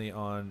family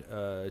on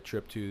a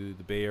trip to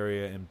the Bay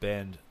Area and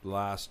Bend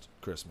last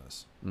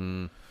Christmas.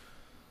 Mm.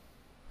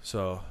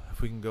 So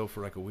if we can go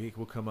for like a week,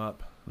 we'll come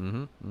up.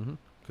 Mm-hmm. Mm-hmm.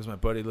 Because my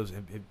buddy lives.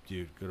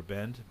 Dude, go to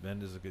Bend.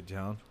 Bend is a good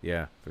town.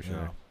 Yeah, for sure.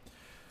 Yeah.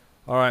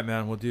 All right,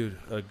 man. Well, dude,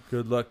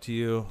 good luck to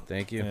you.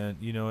 Thank you. And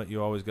you know what?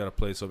 You always got a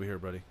place over here,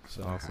 buddy.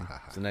 So Awesome.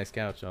 It's a nice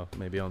couch.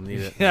 Maybe I'll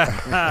need it.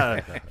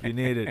 yeah, if you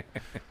need it.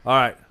 All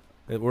right,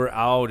 we're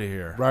out of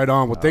here. Right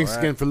on. Well, thanks right.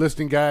 again for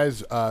listening,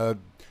 guys.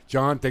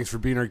 John, thanks for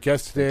being our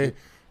guest today.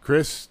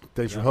 Chris,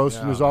 thanks for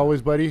hosting as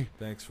always, buddy.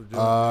 Thanks for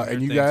doing it.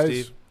 And you Thanks,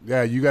 guys,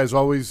 Steve. you guys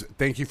always,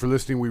 thank you for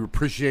listening. We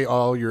appreciate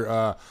all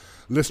your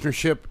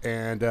listenership,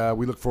 and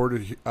we look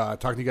forward to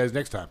talking to you guys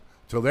next time.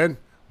 Till then,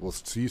 we'll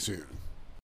see you soon.